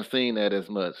I haven't seen that as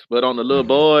much, but on the little mhm.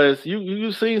 boys,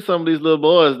 you seen some of these little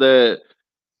boys that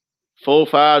 4 or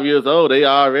 5 years old, they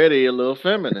already a little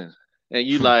feminine, and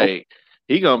you like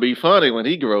he gonna be funny when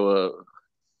he grow up.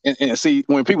 And see,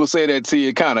 when people say that to you,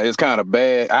 it's kind of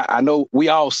bad. I know we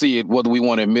all see it, whether we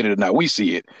want to admit it or not. We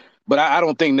see it, but I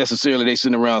don't think necessarily they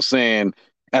sitting around saying,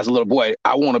 as a little boy,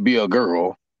 I want to be a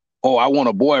girl or I want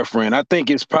a boyfriend. I think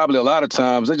it's probably a lot of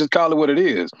times they just call it what it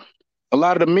is. A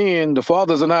lot of the men, the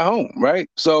fathers are not home, right?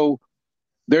 So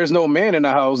there's no man in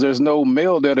the house. There's no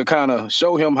male there to kind of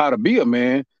show him how to be a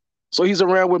man. So he's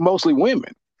around with mostly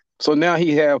women. So now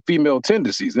he have female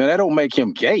tendencies. Now that don't make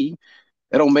him gay.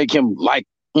 That don't make him like,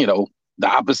 you know, the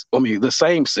opposite. I mean, the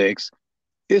same sex.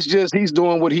 It's just he's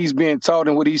doing what he's being taught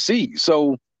and what he sees.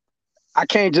 So I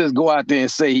can't just go out there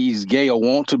and say he's gay or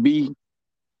want to be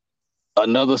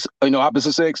another,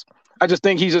 opposite sex. I just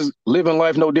think he's just living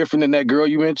life no different than that girl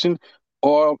you mentioned,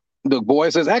 or the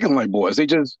boys that's acting like boys. They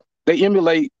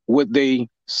emulate what they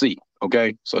see.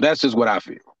 Okay, so that's just what I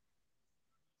feel.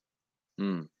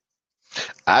 Hmm.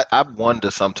 I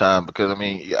wonder sometimes because I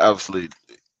mean, obviously,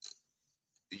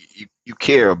 you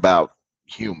care about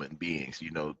human beings.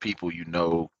 People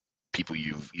people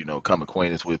you've come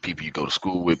acquaintance with, people you go to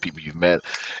school with, people you've met,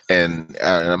 and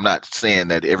I'm not saying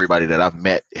that everybody that I've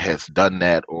met has done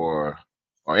that or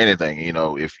or anything. You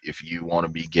know, if you want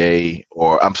to be gay,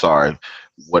 or I'm sorry,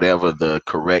 whatever the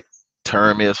correct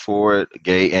term is for it,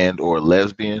 gay and or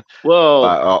lesbian,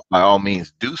 Well, by all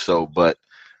means do so. But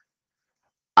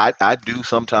I do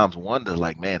sometimes wonder,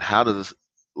 like, man, how does,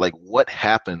 like, what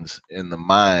happens in the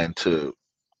mind to,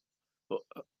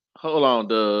 hold on,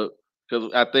 Doug,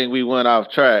 because I think we went off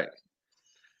track.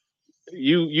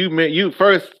 You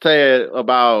first said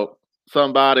about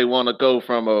somebody want to go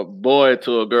from a boy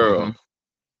to a girl.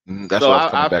 that's So what I was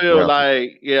coming I back feel around to.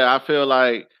 like, yeah, I feel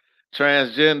like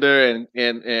transgender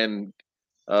and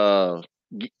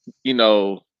you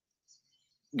know,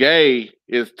 gay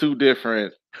is two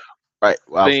different Right.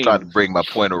 Well, I was trying to things. bring my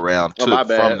point around Oh, to my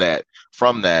bad.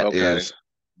 from that Okay. is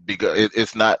because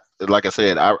it's not, like I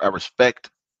said, I respect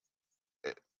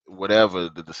whatever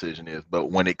the decision is,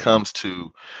 but when it comes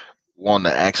to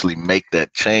wanting to actually make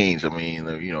that change, I mean,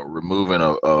 you know, removing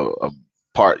a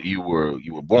part you were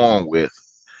born with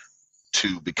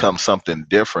to become something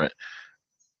different,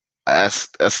 that's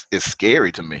it's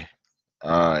scary to me.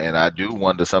 And I do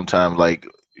wonder sometimes, like,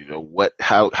 you know,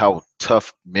 how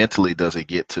tough mentally does it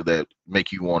get to that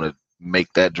make you want to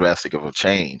make that drastic of a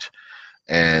change?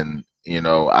 And you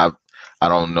know, I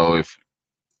don't know if,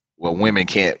 well, women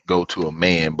can't go to a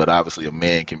man, but obviously a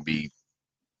man can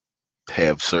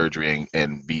have surgery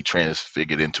and be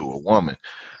transfigured into a woman.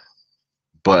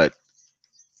 But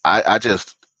I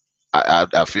just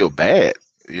I feel bad,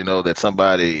 you know, that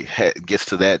somebody gets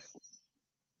to that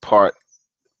part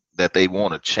that they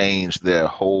want to change their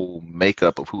whole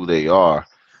makeup of who they are,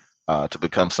 to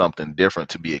become something different,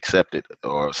 to be accepted,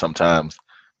 or sometimes,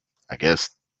 I guess,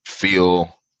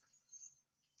 feel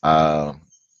uh,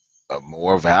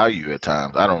 more value at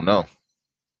times. I don't know.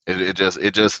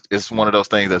 It's one of those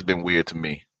things that's been weird to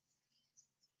me.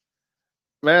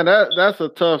 Man, that's a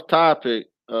tough topic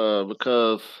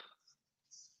because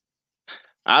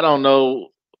I don't know.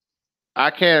 I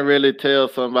can't really tell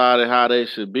somebody how they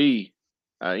should be.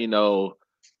 You know,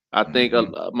 I think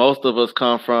Hmm. most of us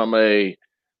come from a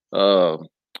uh,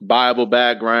 Bible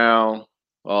background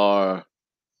or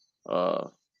uh,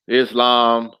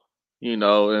 Islam, you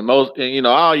know, and you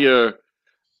know, all your,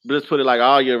 let's put it like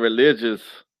all your religious,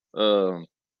 um,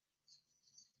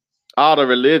 all the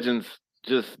religions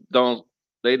just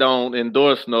they don't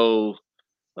endorse no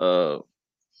uh,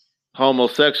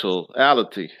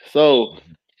 homosexuality. So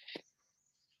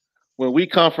when we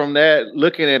come from that,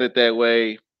 looking at it that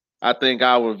way, I think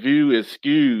our view is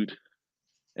skewed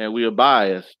and we are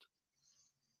biased.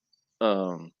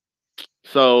 Um,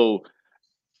 so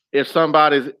if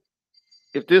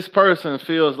if this person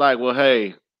feels like, well,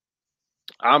 hey,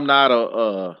 I'm not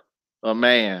a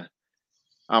man.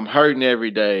 I'm hurting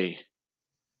every day.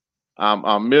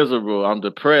 I'm miserable. I'm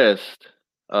depressed.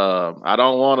 I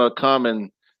don't want to come and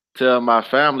tell my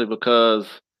family because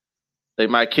they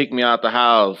might kick me out the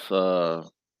house.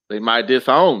 They might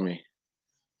disown me.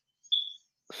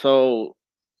 So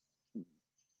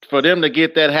for them to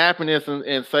get that happiness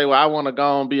and say, well, I want to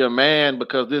go and be a man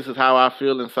because this is how I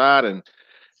feel inside,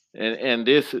 and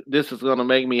this is gonna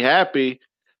make me happy,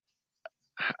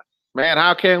 man,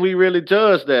 how can we really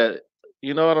judge that?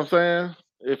 You know what I'm saying?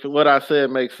 If what I said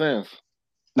makes sense.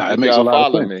 Nah, it If makes a y'all lot of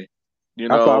follow sense. me. You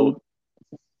I follow. know,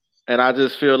 and I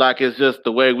just feel like it's just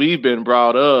the way we've been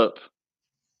brought up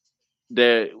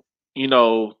that, you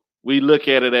know, we look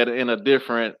at it in a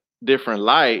different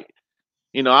light.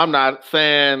 You know, I'm not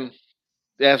saying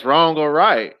that's wrong or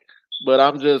right, but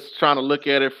I'm just trying to look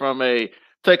at it from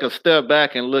take a step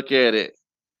back and look at it.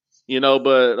 You know,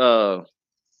 but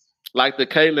like the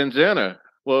Caitlyn Jenner,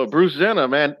 well, Bruce Jenner,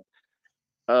 man,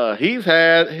 he's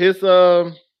had his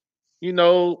you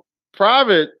know,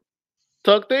 private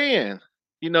tucked in,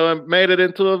 you know, and made it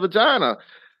into a vagina.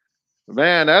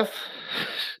 Man, that's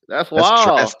That's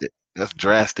wild. drastic. That's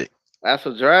drastic. That's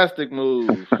a drastic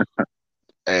move.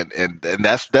 And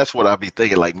that's what I'll be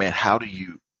thinking. Like, man, how do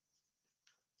you?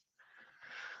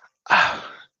 I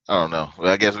don't know.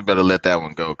 Well, I guess we better let that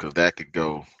one go because that could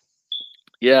go.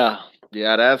 Yeah,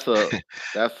 yeah, that's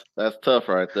tough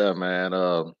right there, man.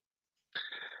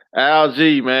 Al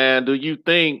G, man, do you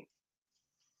think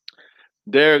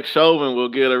Derek Chauvin will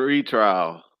get a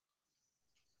retrial?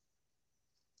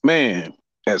 Man,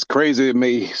 as crazy it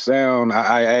may sound,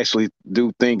 I actually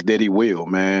do think that he will,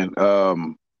 man.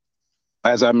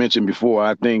 As I mentioned before,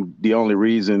 I think the only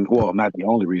reason, well, not the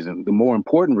only reason, the more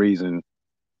important reason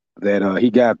that he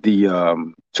got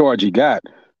the charge he got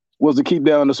was to keep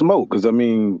down the smoke. Because I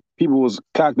mean, people was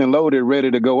cocked and loaded, ready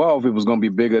to go off. It was going to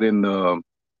be bigger than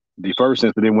the first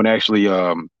incident when actually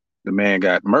the man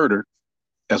got murdered,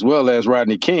 as well as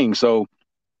Rodney King. So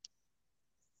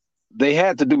they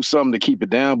had to do something to keep it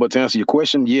down. But to answer your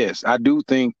question, yes, I do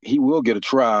think he will get a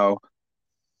trial.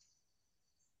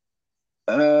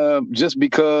 Just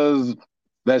because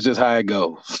that's just how it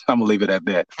goes. I'm gonna leave it at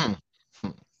that.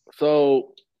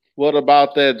 So, what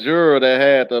about that juror that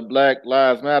had the Black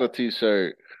Lives Matter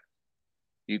T-shirt?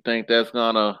 You think that's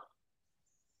gonna?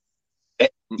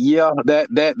 Yeah,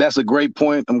 that's a great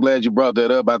point. I'm glad you brought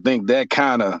that up. I think that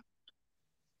kind of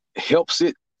helps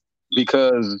it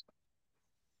because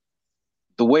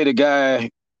the way the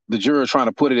juror trying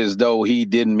to put it as though he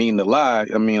didn't mean to lie.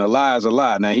 I mean, a lie is a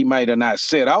lie. Now he might have not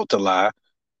set out to lie,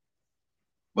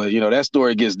 but that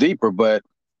story gets deeper. But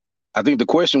I think the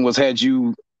question was, had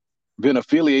you been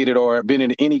affiliated or been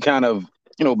in any kind of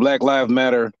Black Lives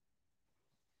Matter,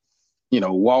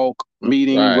 walk,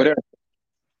 meeting, Right. whatever.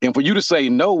 And for you to say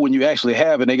no when you actually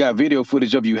have it, and they got video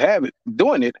footage of you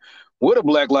doing it with a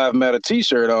Black Lives Matter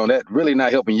T-shirt on, that really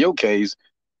not helping your case.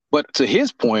 But to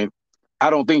his point, I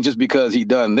don't think just because he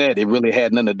done that, it really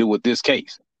had nothing to do with this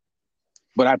case.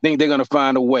 But I think they're going to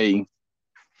find a way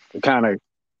to kind of,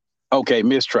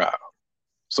 mistrial.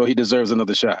 So he deserves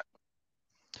another shot.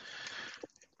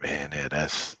 Man, yeah,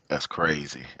 that's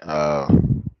crazy. Because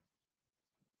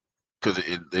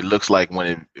it looks like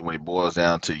when it boils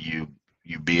down to you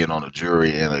being on a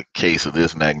jury in a case of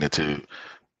this magnitude,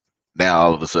 now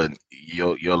all of a sudden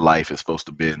your life is supposed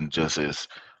to be just as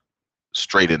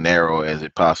straight and narrow as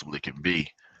it possibly can be,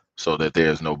 so that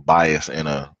there's no bias in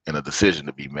a decision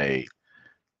to be made.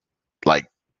 Like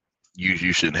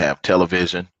you shouldn't have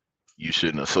television, you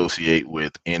shouldn't associate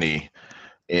with any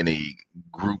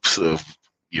groups of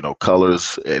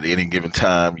colors at any given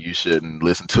time. You shouldn't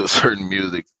listen to a certain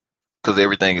music because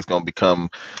everything is going to become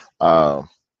or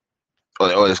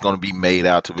it's going to be made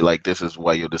out to be like this is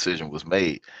why your decision was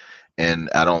made. And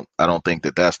I don't think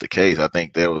that that's the case. I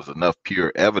think there was enough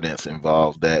pure evidence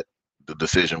involved that the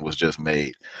decision was just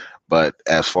made. But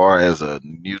as far as a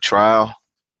new trial,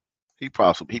 he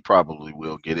probably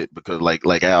will get it because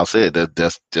like Al said,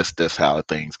 that's how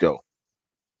things go.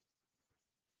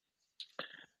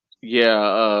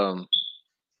 Yeah.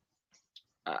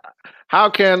 How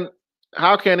can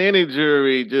any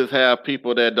jury just have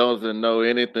people that doesn't know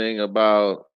anything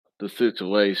about the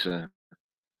situation?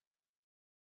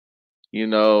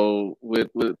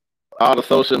 With all the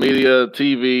social media,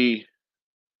 TV,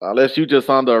 unless you just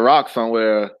under a rock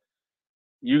somewhere,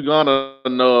 you're gonna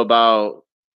know about,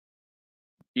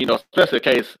 especially a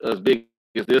case as big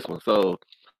as this one. So,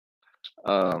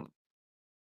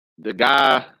 the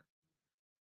guy,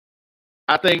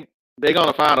 I think they're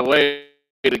gonna find a way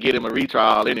to get him a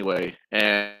retrial anyway,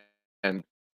 and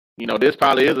this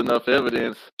probably is enough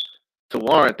evidence to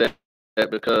warrant that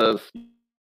because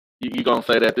you're gonna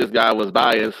say that this guy was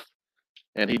biased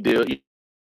and he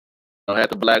had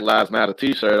the Black Lives Matter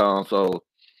T-shirt on, so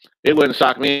it wouldn't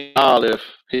shock me at all if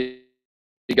he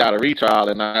got a retrial.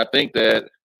 And I think that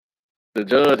the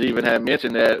judge even had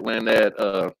mentioned that when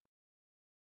that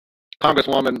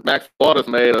Congresswoman Max Waters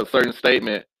made a certain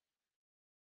statement,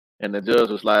 and the judge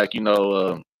was like,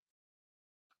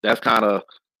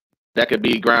 that could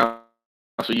be ground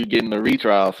for you getting a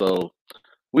retrial. So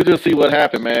we just see what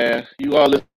happened, man. You all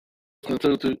listen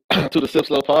to the Sip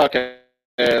Slow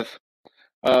podcast.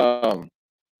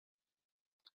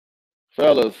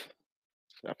 Fellas,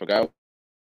 I forgot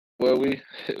where we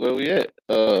at.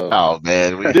 Oh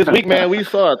man, This week, man, we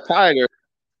saw a tiger.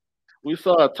 We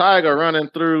saw a tiger running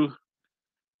through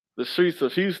the streets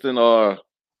of Houston, or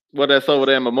what that's over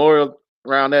there, Memorial,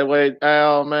 around that way.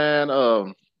 Al, man,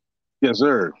 Yes,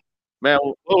 sir. man,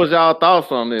 what was y'all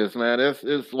thoughts on this, man?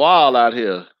 It's wild out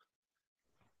here.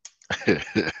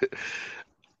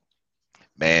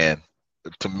 Man,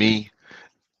 to me,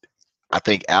 I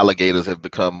think alligators have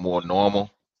become more normal.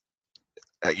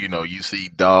 You see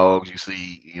dogs, you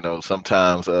see,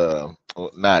 sometimes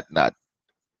not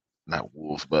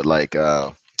wolves, but like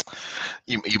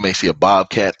you may see a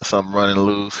bobcat or something running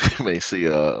loose. You may see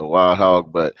a wild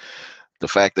hog, but the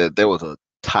fact that there was a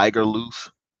tiger loose,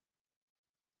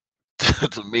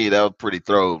 to me, that was pretty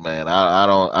throw, man. I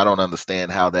don't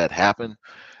understand how that happened,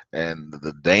 and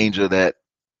the danger that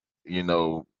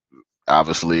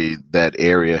obviously that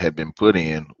area had been put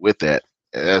in with that.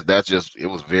 That's just, it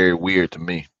was very weird to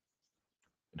me.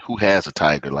 Who has a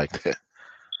tiger like that?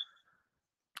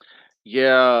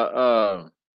 Yeah,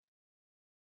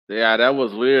 that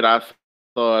was weird. I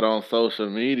saw it on social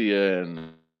media,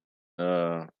 and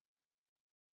I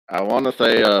want to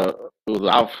say it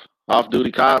was off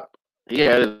duty cop. He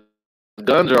had his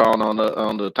gun drawn on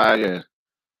the tiger.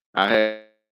 I had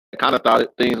kind of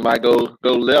thought things might go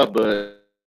left, but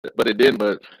it didn't.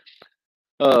 But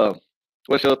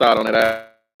what's your thought on it,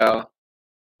 Al?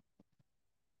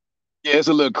 Yeah, it's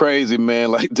a little crazy,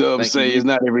 man. Like Dub Thank you. say, it's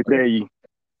not every day.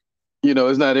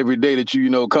 It's not every day that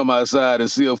you come outside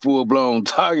and see a full blown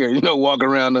tiger, walking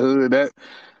around the hood. That's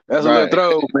a little Right.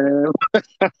 throw, man.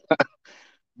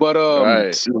 But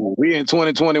Right. shoot, we in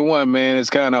 2021, man. It's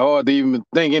kind of hard to even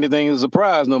think anything is a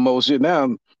surprise no more. Shit,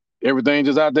 now everything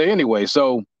just out there anyway.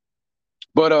 So,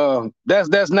 but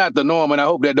that's not the norm, and I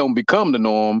hope that don't become the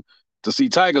norm to see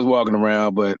tigers walking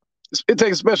around. But it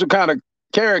takes a special kind of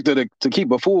character to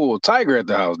keep a full tiger at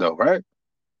the house, though, right?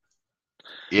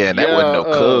 Yeah, and that wasn't no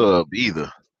cub either.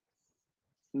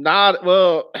 Not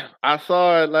well. I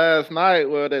saw it last night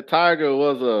where the tiger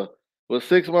was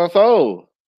 6 months old,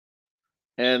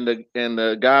 and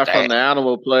the guy from the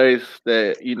animal place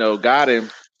that got him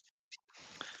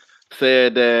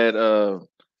said that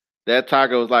that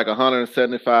tiger was like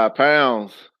 175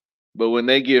 pounds, but when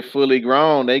they get fully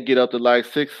grown, they get up to like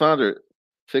 600,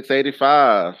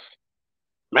 685.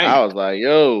 Man. I was like,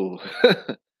 yo.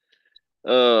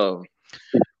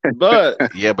 But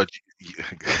yeah, but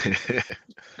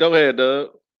go ahead,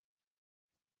 Doug.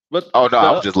 But oh no,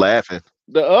 I was just laughing.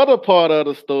 The other part of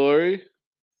the story,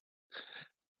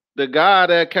 the guy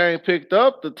that came picked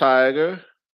up the tiger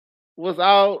was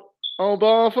out on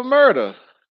bond for murder.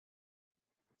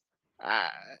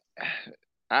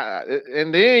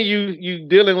 And then you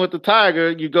dealing with the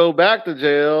tiger, you go back to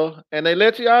jail, and they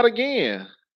let you out again.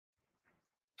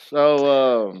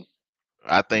 So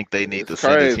I think they need to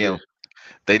sentence him.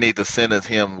 They need to sentence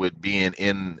him with being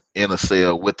in a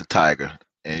cell with the tiger,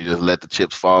 and you just let the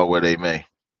chips fall where they may.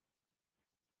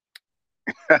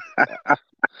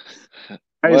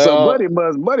 Hey, so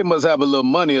Buddy must have a little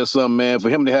money or something, man, for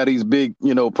him to have these big,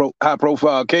 high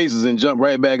profile cases and jump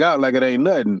right back out like it ain't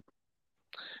nothing.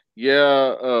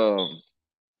 Yeah,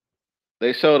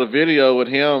 they showed a video with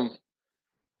him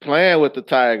playing with the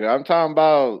tiger. I'm talking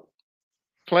about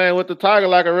playing with the tiger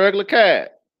like a regular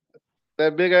cat.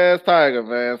 That big ass tiger,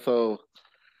 man. So,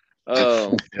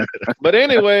 but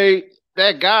anyway,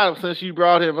 that guy, since you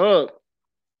brought him up,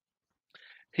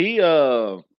 he,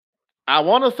 I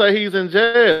want to say he's in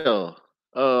jail.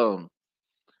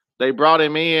 They brought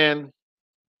him in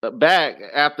back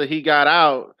after he got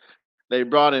out. They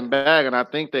brought him back, and I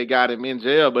think they got him in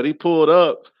jail. But he pulled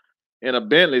up in a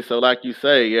Bentley, so like you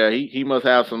say, yeah, he must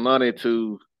have some money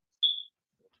to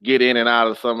get in and out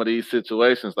of some of these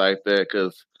situations like that.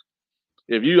 Because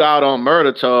if you out on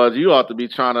murder charge, you ought to be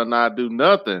trying to not do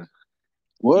nothing.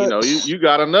 What? You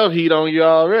got enough heat on you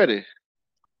already.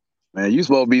 Man, you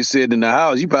supposed to be sitting in the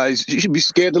house. You should be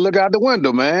scared to look out the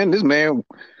window, man. This man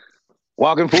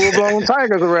walking full blown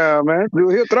tigers around, man.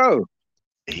 He'll throw.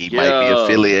 He might be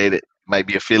affiliated. Might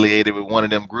be affiliated with one of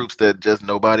them groups that just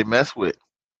nobody mess with.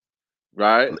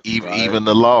 Right. Even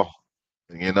the law,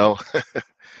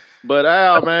 But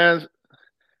Al, man,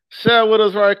 share with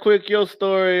us right quick your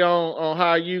story on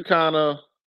how you kind of.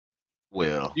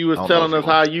 Well, you was telling us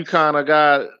how you kind of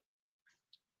got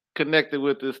connected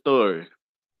with this story.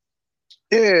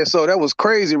 Yeah, so that was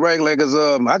crazy, right? Like, cause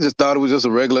I just thought it was just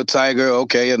a regular tiger.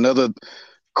 Okay, another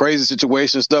crazy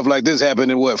situation. Stuff like this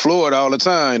happened in Florida all the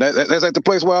time. That's like the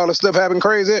place where all the stuff happened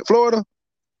crazy at Florida.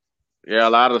 Yeah, a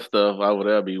lot of stuff over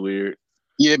there be weird.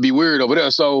 Yeah, it'd be weird over there.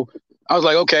 So I was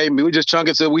like, okay, we just chunk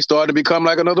it till we started to become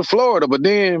like another Florida. But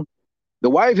then the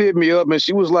wife hit me up and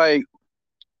she was like,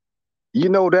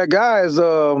 that guy is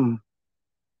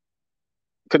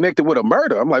connected with a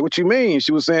murder. I'm like, what you mean?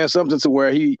 She was saying something to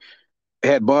where he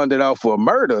had bonded out for a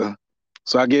murder.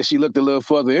 So I guess she looked a little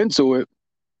further into it.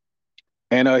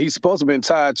 And he's supposed to have been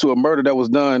tied to a murder that was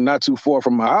done not too far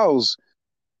from my house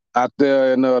out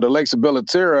there in the Lakes of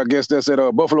Belterra. I guess that's at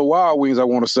Buffalo Wild Wings, I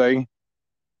want to say.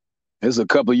 It's a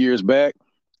couple of years back.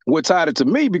 What tied it to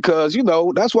me because,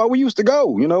 that's why we used to go.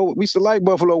 We used to like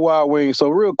Buffalo Wild Wings. So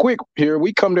real quick here,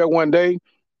 we come there one day.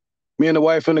 Me and the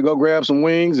wife finna go grab some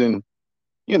wings and,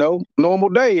 normal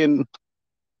day. And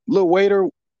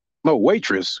little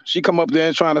waitress, she come up there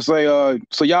and trying to say,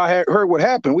 so y'all heard what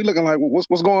happened? We looking like,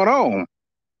 what's going on?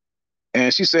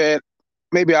 And she said,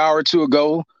 maybe an hour or two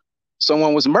ago,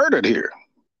 someone was murdered here.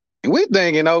 And we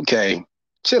thinking, okay,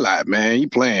 chill out, man, you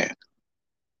playing.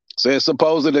 Said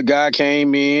supposedly the guy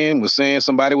came in, was saying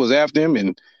somebody was after him,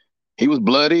 and he was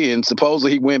bloody, and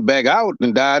supposedly he went back out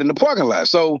and died in the parking lot.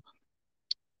 So,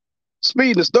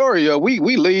 speeding the story up, we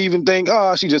leave and think,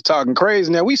 oh, she just talking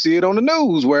crazy. Now we see it on the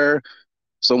news where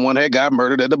someone had got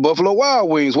murdered at the Buffalo Wild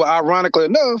Wings. Well, ironically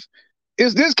enough,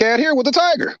 it's this cat here with the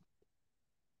tiger.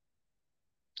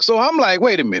 So I'm like,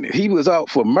 wait a minute, he was out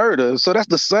for murder. So that's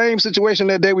the same situation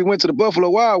that day we went to the Buffalo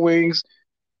Wild Wings.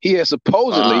 He had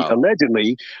supposedly,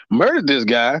 allegedly murdered this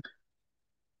guy.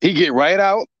 He get right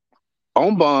out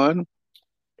on bond.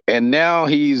 and now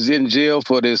he's in jail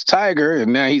for this tiger,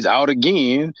 and now he's out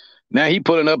again. Now he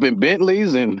pulling up in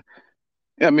Bentleys, and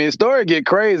I mean, the story get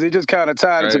crazy. It just kind of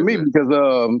tied it to me Crazy.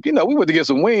 because, we went to get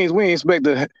some wings. We ain't expect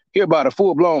to hear about a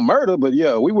full blown murder, but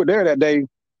yeah, we were there that day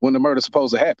when the murder's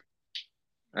supposed to happen.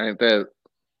 Ain't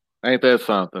that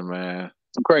something, man?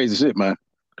 Some crazy shit, man.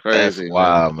 That's Crazy, man.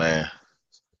 wild, man.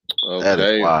 That is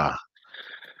Okay. wild.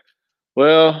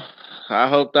 Well, I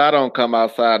hope that I don't come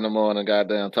outside in the morning,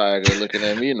 goddamn tiger, looking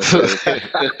at me in the face.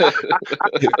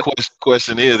 The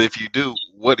question is, if you do,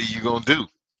 what are you gonna do?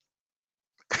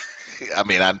 I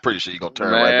mean, I'm pretty sure you're gonna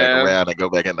turn right back Man, around and go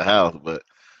back in the house, but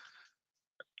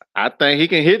I think he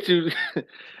can hit you.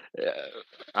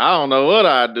 I don't know what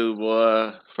I'd do,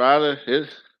 boy. Probably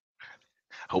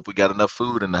hope we got enough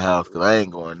food in the house because I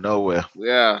ain't going nowhere.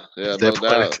 yeah, At no that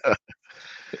point in doubt. time.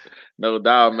 No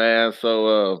doubt, man.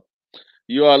 So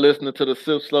you are listening to the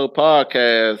Sip Slow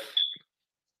podcast.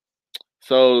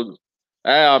 So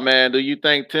Al, man, do you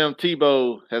think Tim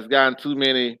Tebow has gotten too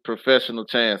many professional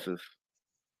chances?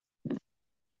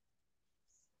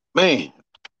 Man,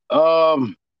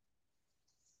 I'm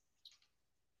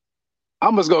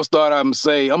just gonna start out and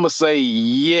say I'm gonna say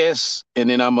yes, and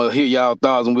then I'm gonna hear y'all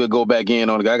thoughts, and we'll go back in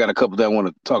on it. I got a couple that I want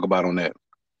to talk about on that.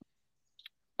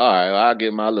 All right, I'll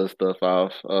get my little stuff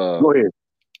off. Go ahead.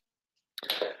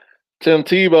 Tim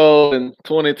Tebow in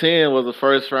 2010 was a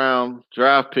first round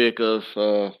draft pick of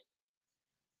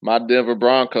my Denver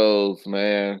Broncos,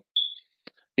 man.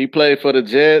 He played for the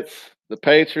Jets, the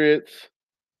Patriots.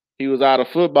 He was out of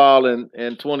football in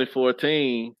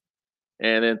 2014.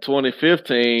 And in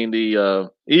 2015, the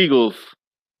Eagles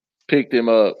picked him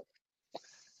up.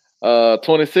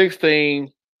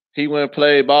 2016, he went and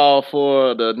played ball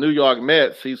for the New York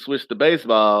Mets. He switched to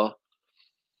baseball.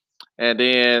 And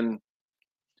then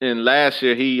in last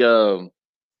year, he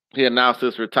announced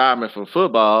his retirement from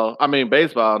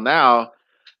baseball. Now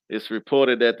it's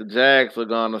reported that the Jags are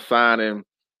going to sign him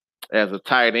as a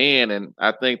tight end. And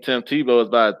I think Tim Tebow is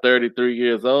about 33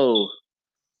 years old.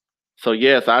 So,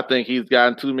 yes, I think he's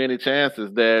gotten too many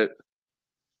chances that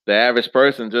the average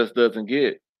person just doesn't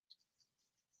get.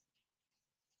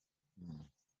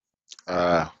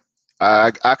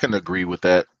 I can agree with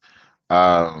that.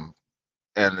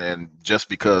 And just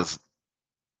because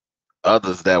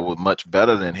others that were much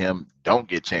better than him don't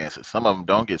get chances, some of them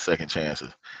don't get second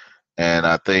chances, and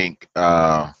I think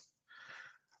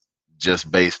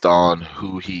just based on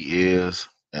who he is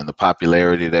and the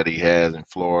popularity that he has in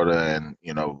Florida, and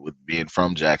with being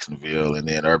from Jacksonville, and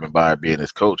then Urban Meyer being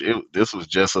his coach, this was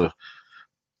just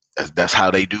that's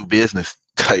how they do business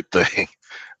type thing.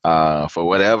 For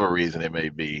whatever reason it may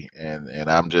be, and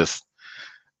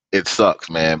it sucks,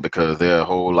 man, because there are a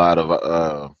whole lot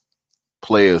of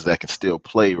players that can still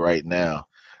play right now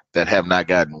that have not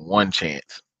gotten one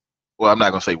chance. Well, I'm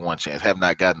not going to say one chance, have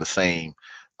not gotten the same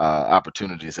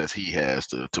opportunities as he has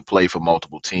to play for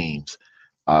multiple teams,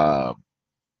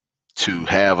 to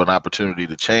have an opportunity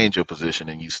to change your position,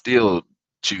 and you still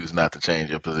choose not to change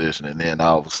your position, and then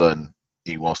all of a sudden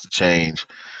he wants to change.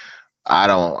 I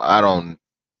don't.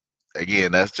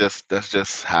 Again, that's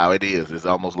just how it is. It's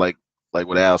almost like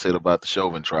what Al said about the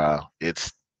Chauvin trial.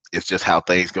 It's just how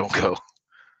things gonna go.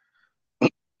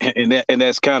 And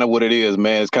that's kind of what it is,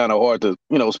 man. It's kind of hard to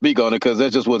speak on it because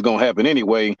that's just what's gonna happen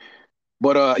anyway.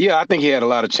 But yeah, I think he had a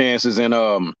lot of chances, and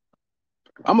I'm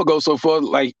gonna go so far.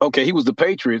 Like, okay, he was the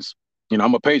Patriots.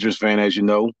 I'm a Patriots fan, as you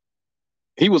know.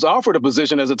 He was offered a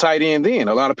position as a tight end then.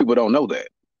 A lot of people don't know that,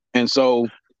 and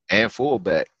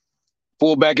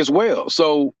fullback as well.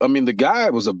 So I mean, the guy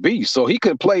was a beast. So he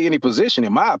could play any position,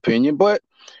 in my opinion. But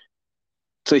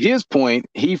to his point,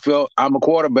 he felt I'm a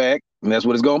quarterback, and that's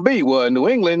what it's gonna be. Well, in New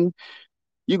England,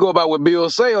 you go about what Bill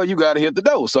say, or you got to hit the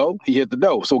dough. So he hit the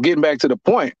dough. So getting back to the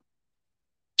point,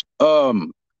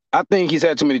 I think he's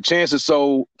had too many chances.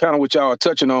 So kind of what y'all are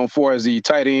touching on for as the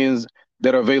tight ends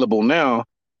that are available now,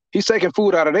 he's taking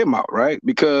food out of their mouth, right?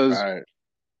 Because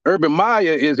Urban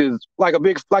Meyer is like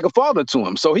a father to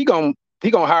him. So he gonna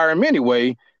hire him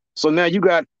anyway. So now you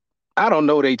got, I don't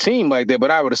know their team like that, but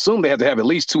I would assume they have to have at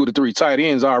least 2 to 3 tight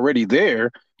ends already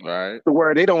there, right? To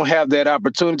where they don't have that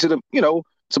opportunity to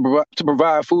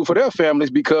provide food for their families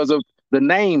because of the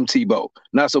name Tebow,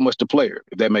 not so much the player,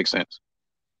 if that makes sense.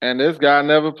 And this guy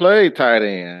never played tight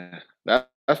end.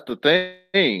 That's the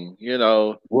thing,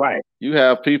 Right. You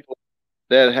have people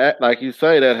that like you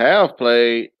say, that have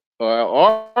played or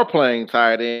are playing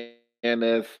tight end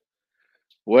that's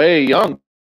way younger.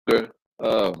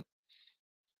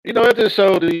 It just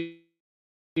showed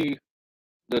the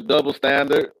double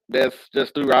standard that's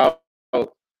just throughout,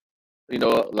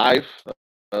 life.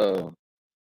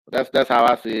 That's how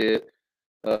I see it.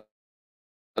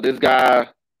 this guy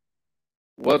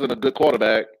wasn't a good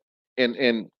quarterback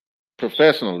in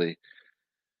professionally.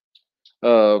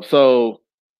 So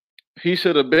he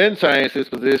should have been changed his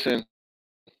position,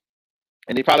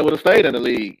 and he probably would have stayed in the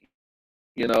league,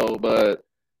 But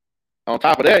on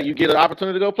top of that, you get an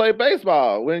opportunity to go play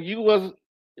baseball when you wasn't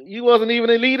even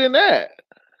elite in that.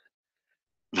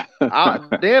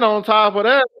 Then on top of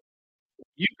that,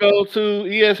 you go to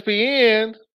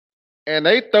ESPN and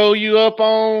they throw you up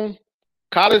on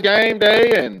College Game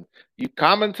Day and you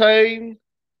commentating.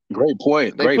 Great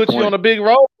point. They put you on a big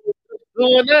role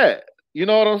doing that. You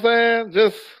know what I'm saying?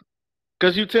 Just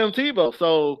because you Tim Tebow.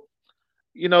 So,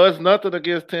 it's nothing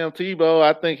against Tim Tebow.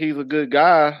 I think he's a good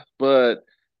guy, but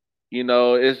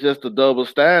it's just a double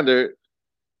standard.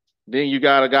 Then you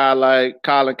got a guy like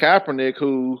Colin Kaepernick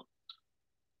who,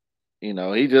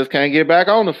 he just can't get back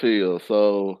on the field.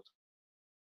 So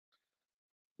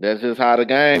that's just how the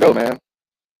game goes, man.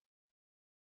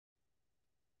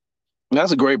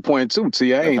 That's a great point too,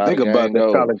 T. I ain't think about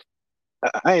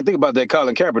that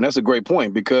Colin Kaepernick. That's a great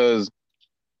point because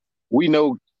we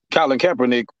know Colin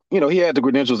Kaepernick, he had the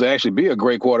credentials to actually be a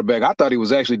great quarterback. I thought he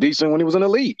was actually decent when he was in the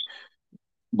league.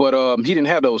 But he didn't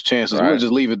have those chances. Right. We'll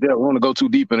just leave it there. We don't want to go too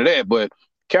deep into that, but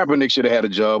Kaepernick should have had a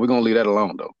job. We're going to leave that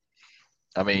alone, though.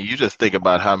 I mean, you just think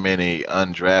about how many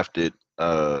undrafted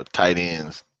tight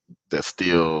ends that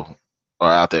still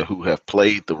are out there who have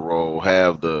played the role,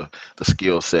 have the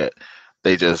skill set.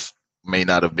 They just may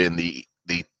not have been the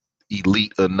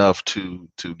elite enough to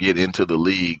get into the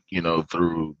league,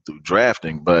 through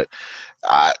drafting. But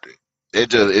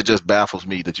it just baffles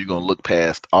me that you're going to look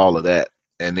past all of that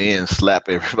and then slap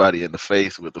everybody in the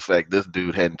face with the fact this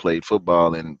dude hadn't played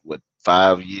football in,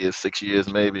 5 years, 6 years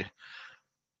maybe,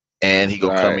 and he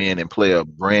gonna come in and play a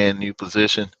brand new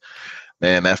position.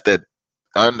 Man, that's the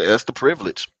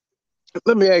privilege.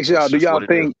 Let me ask y'all, do y'all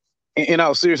think, in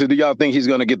all seriousness, do y'all think he's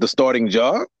gonna get the starting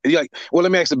job? Well,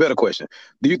 let me ask a better question.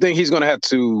 Do you think he's gonna have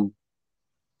to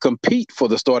compete for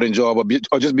the starting job,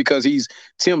 or just because he's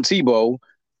Tim Tebow,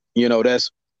 that's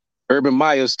Urban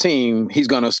Meyer's team, he's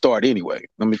going to start anyway?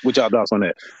 What y'all thoughts on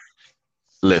that?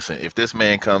 Listen, if this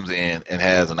man comes in and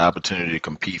has an opportunity to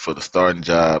compete for the starting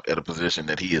job at a position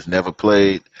that he has never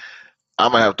played,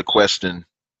 I'm going to have to question,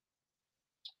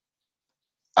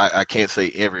 I can't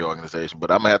say every organization,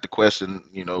 but I'm going to have to question,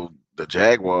 the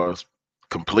Jaguars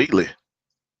completely.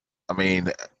 I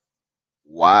mean,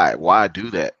 why do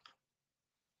that?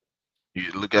 You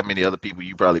look at many other people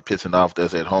you probably pissing off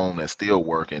that's at home, that's still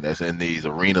working, that's in these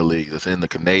arena leagues, that's in the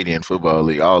Canadian Football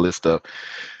League, all this stuff.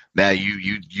 Now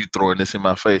you throwing this in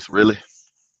my face, really?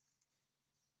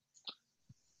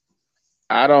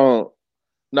 I don't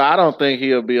think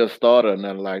he'll be a starter or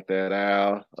nothing like that,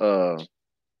 Al.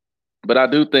 But I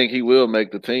do think he will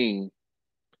make the team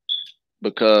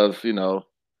because,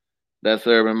 that's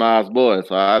Urban Meyer's boy.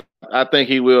 So I think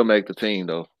he will make the team,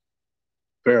 though.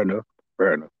 Fair enough.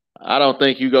 I don't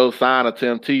think you go sign a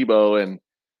Tim Tebow and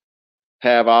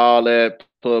have all that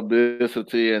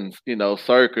publicity and,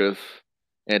 circus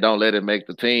and don't let it make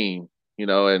the team,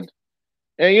 and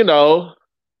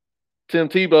Tim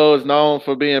Tebow is known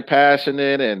for being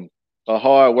passionate and a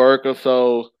hard worker.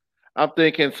 So I'm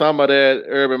thinking some of that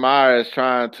Urban Meyer is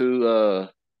trying to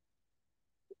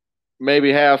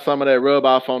maybe have some of that rub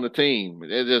off on the team.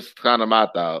 It's just kind of my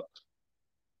thought.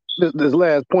 This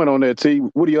last point on that, T,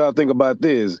 what do y'all think about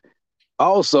this?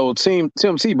 Also, Tim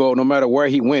Tebow, no matter where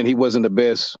he went, he wasn't the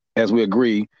best, as we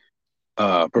agree,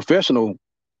 professional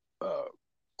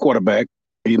quarterback.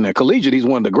 In the collegiate, he's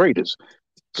one of the greatest.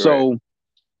 Correct. So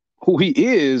who he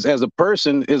is as a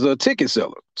person is a ticket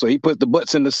seller. So he put the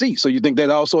butts in the seat. So you think that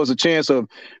also has a chance of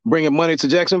bringing money to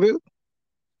Jacksonville?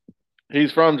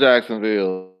 He's from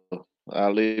Jacksonville.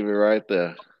 I'll leave it right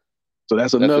there. So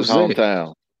that's enough. His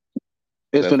hometown.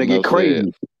 It's going to get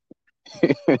crazy.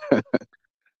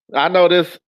 I know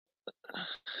this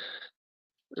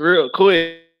real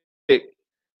quick.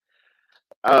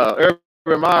 Urban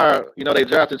Meyer, they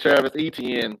drafted Travis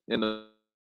Etienne in the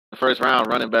first round,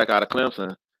 running back out of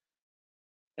Clemson.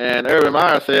 And Urban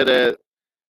Meyer said that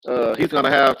he's going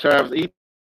to have Travis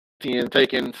Etienne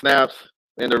taking snaps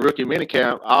in the rookie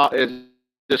minicamp as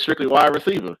just strictly wide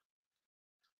receiver.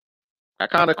 I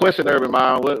kind of question Urban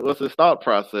Meyer. What's his thought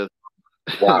process?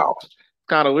 Wow. It's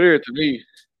kind of weird to me.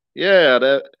 Yeah,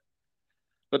 that's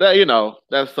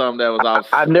something that was off.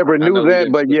 I never knew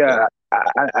that, but yeah,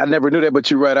 I never knew that.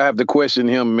 But you're right. I have to question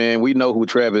him, man. We know who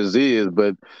Travis is,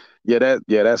 but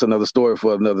that's another story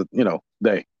for another,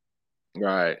 day.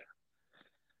 Right.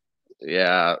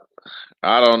 Yeah,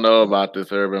 I don't know about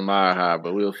this Urban Meyer hire,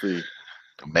 but we'll see.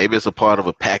 maybe it's a part of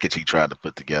a package he tried to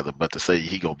put together. But to say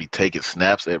he gonna be taking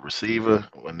snaps at receiver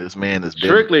when this man has been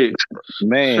Strictly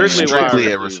Man, wide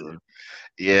at receiver.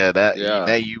 yeah, that Yeah.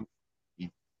 now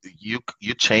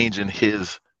you're changing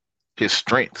his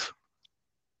strengths.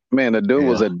 man, the dude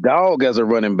was Yeah. a dog as a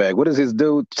running back. What is this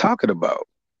dude talking about?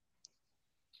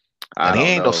 I And he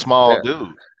don't ain't know. no small Yeah.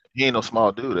 dude. He ain't no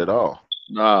small dude at all.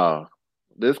 No,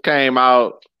 this came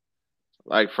out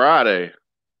like Friday.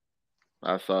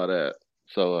 I saw that.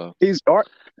 So He's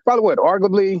probably what,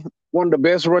 arguably one of the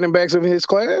best running backs of his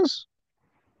class.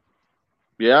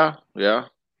 yeah.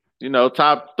 You know,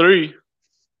 top 3.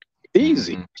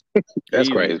 Easy. Mhm. That's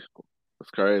Easy. crazy. It's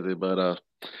crazy, but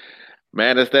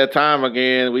man, it's that time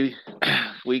again.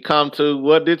 We come to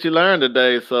what did you learn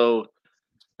today? So,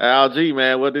 LG,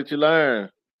 man, what did you learn?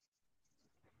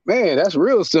 Man, that's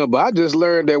real simple. I just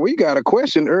learned that we got to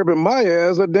question Urban Meyer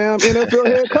as a damn NFL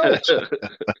head coach.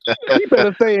 He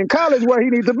better stay in college where he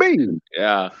needs to be.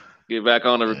 Yeah, get back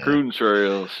on the Yeah. recruiting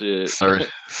trail. Shit. Certain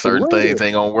real. things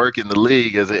ain't gonna work in the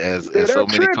league as Yeah, so they're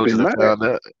many coaches tripping, have man. found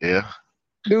out. Yeah.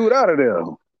 Dude out of there.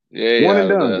 Yeah, One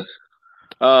and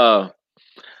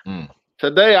done.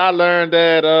 Today I learned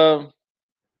that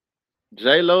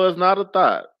J-Lo is not a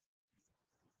thought.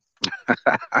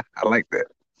 I like that.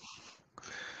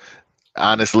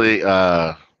 Honestly,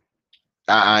 I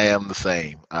am the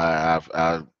same. I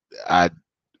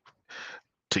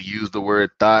to use the word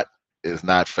thought is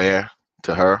not fair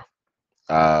to her.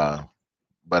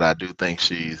 But I do think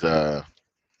she's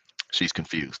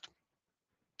confused.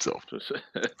 So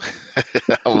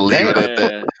I'll leave it at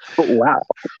that.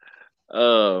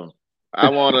 Wow. I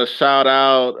want to shout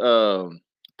out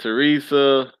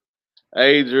Teresa,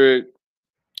 Adric,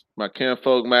 my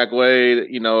kinfolk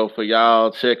McWade, you know, for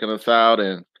y'all checking us out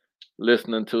and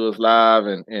listening to us live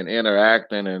and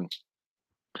interacting, and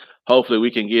hopefully we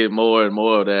can get more and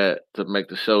more of that to make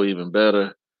the show even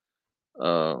better.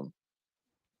 Want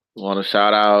to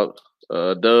shout out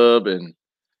Dub and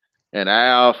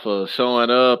Al for showing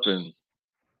up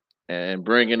and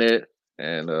bringing it.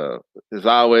 And it's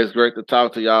always great to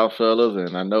talk to y'all fellas.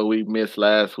 And I know we missed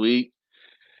last week,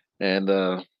 and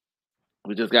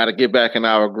we just got to get back in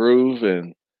our groove.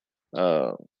 And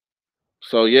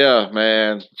so yeah,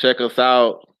 man, check us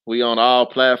out. We on all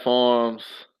platforms: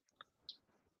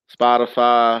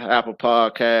 Spotify, Apple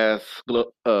Podcasts,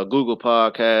 Google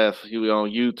Podcasts. We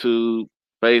on YouTube,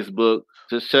 Facebook.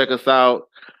 Just check us out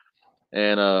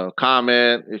and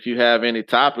comment if you have any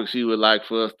topics you would like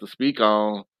for us to speak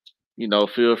on. You know,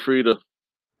 feel free to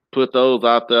put those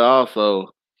out there also.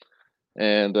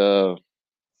 And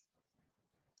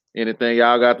anything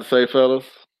y'all got to say, fellas?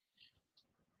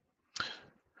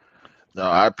 No,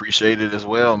 I appreciate it as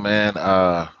well, man.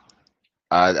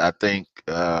 I think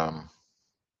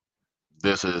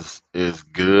this is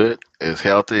good. It's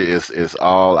healthy. It's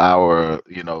all our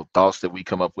thoughts that we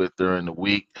come up with during the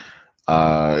week.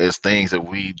 It's things that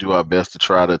we do our best to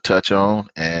try to touch on,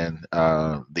 and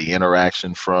the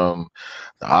interaction from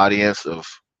the audience of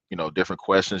different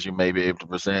questions you may be able to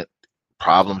present,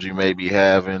 problems you may be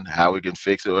having, how we can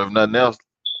fix it, or if nothing else,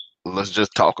 let's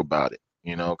just talk about it.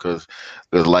 Because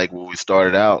like when we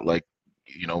started out, like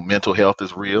mental health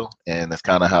is real, and that's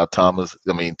kind of how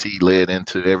T led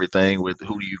into everything with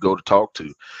who do you go to talk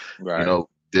to. Right.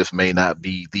 This may not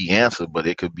be the answer, but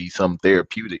it could be some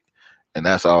therapeutic. And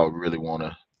that's all we really want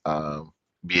to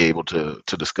be able to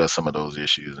discuss some of those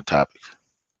issues and topics.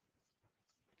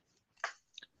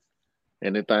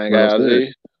 Anything, Well LG?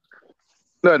 said.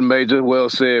 Nothing major. Well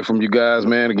said from you guys,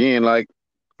 man. Again, like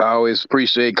I always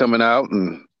appreciate coming out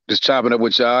and just chopping up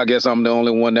with y'all. I guess I'm the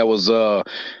only one that was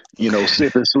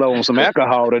sipping slow on some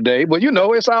alcohol today. But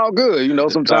it's all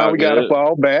good. Sometimes we gotta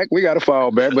fall back.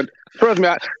 But trust me,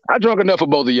 I drunk enough for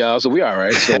both of y'all, so we all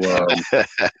right. So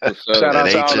shout out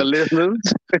to all the listeners.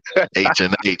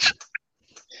 H&H.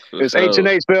 It's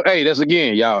H&H. Hey, that's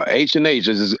again, y'all. H&H.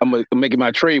 I'm making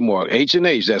my trademark.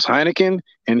 H&H. That's Heineken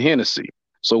and Hennessy.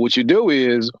 So what you do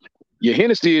is your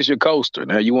Hennessy is your coaster.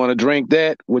 Now you want to drink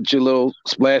that with your little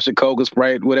splash of Coke or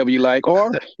Sprite, whatever you like,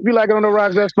 or if you like it on the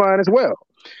rocks, that's fine as well.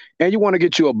 And you want to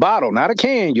get you a bottle, not a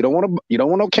can. You don't want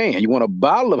no can. You want a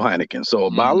bottle of Heineken. So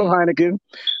a bottle of Heineken,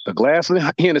 a glass of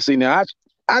Hennessy. Now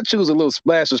I choose a little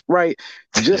splash of Sprite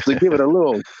just to give it a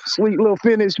little sweet little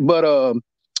finish. But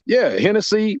yeah,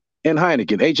 Hennessy and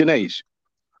Heineken, H&H.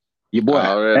 Your boy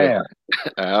Al.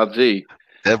 LG.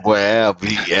 That boy Al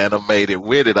be animated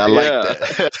with it. I like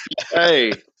that.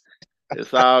 Hey,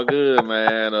 it's all good,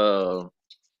 man.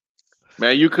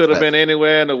 Man, you could have been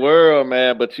anywhere in the world,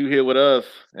 man, but you here with us,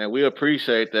 and we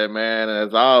appreciate that, man.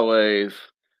 As always,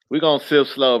 we're going to sip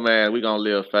slow, man. We're going to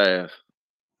live fast.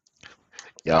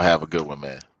 Y'all have a good one,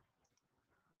 man.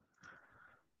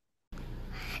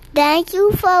 Thank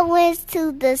you for listening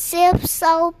to the Sip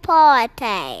So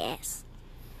podcast.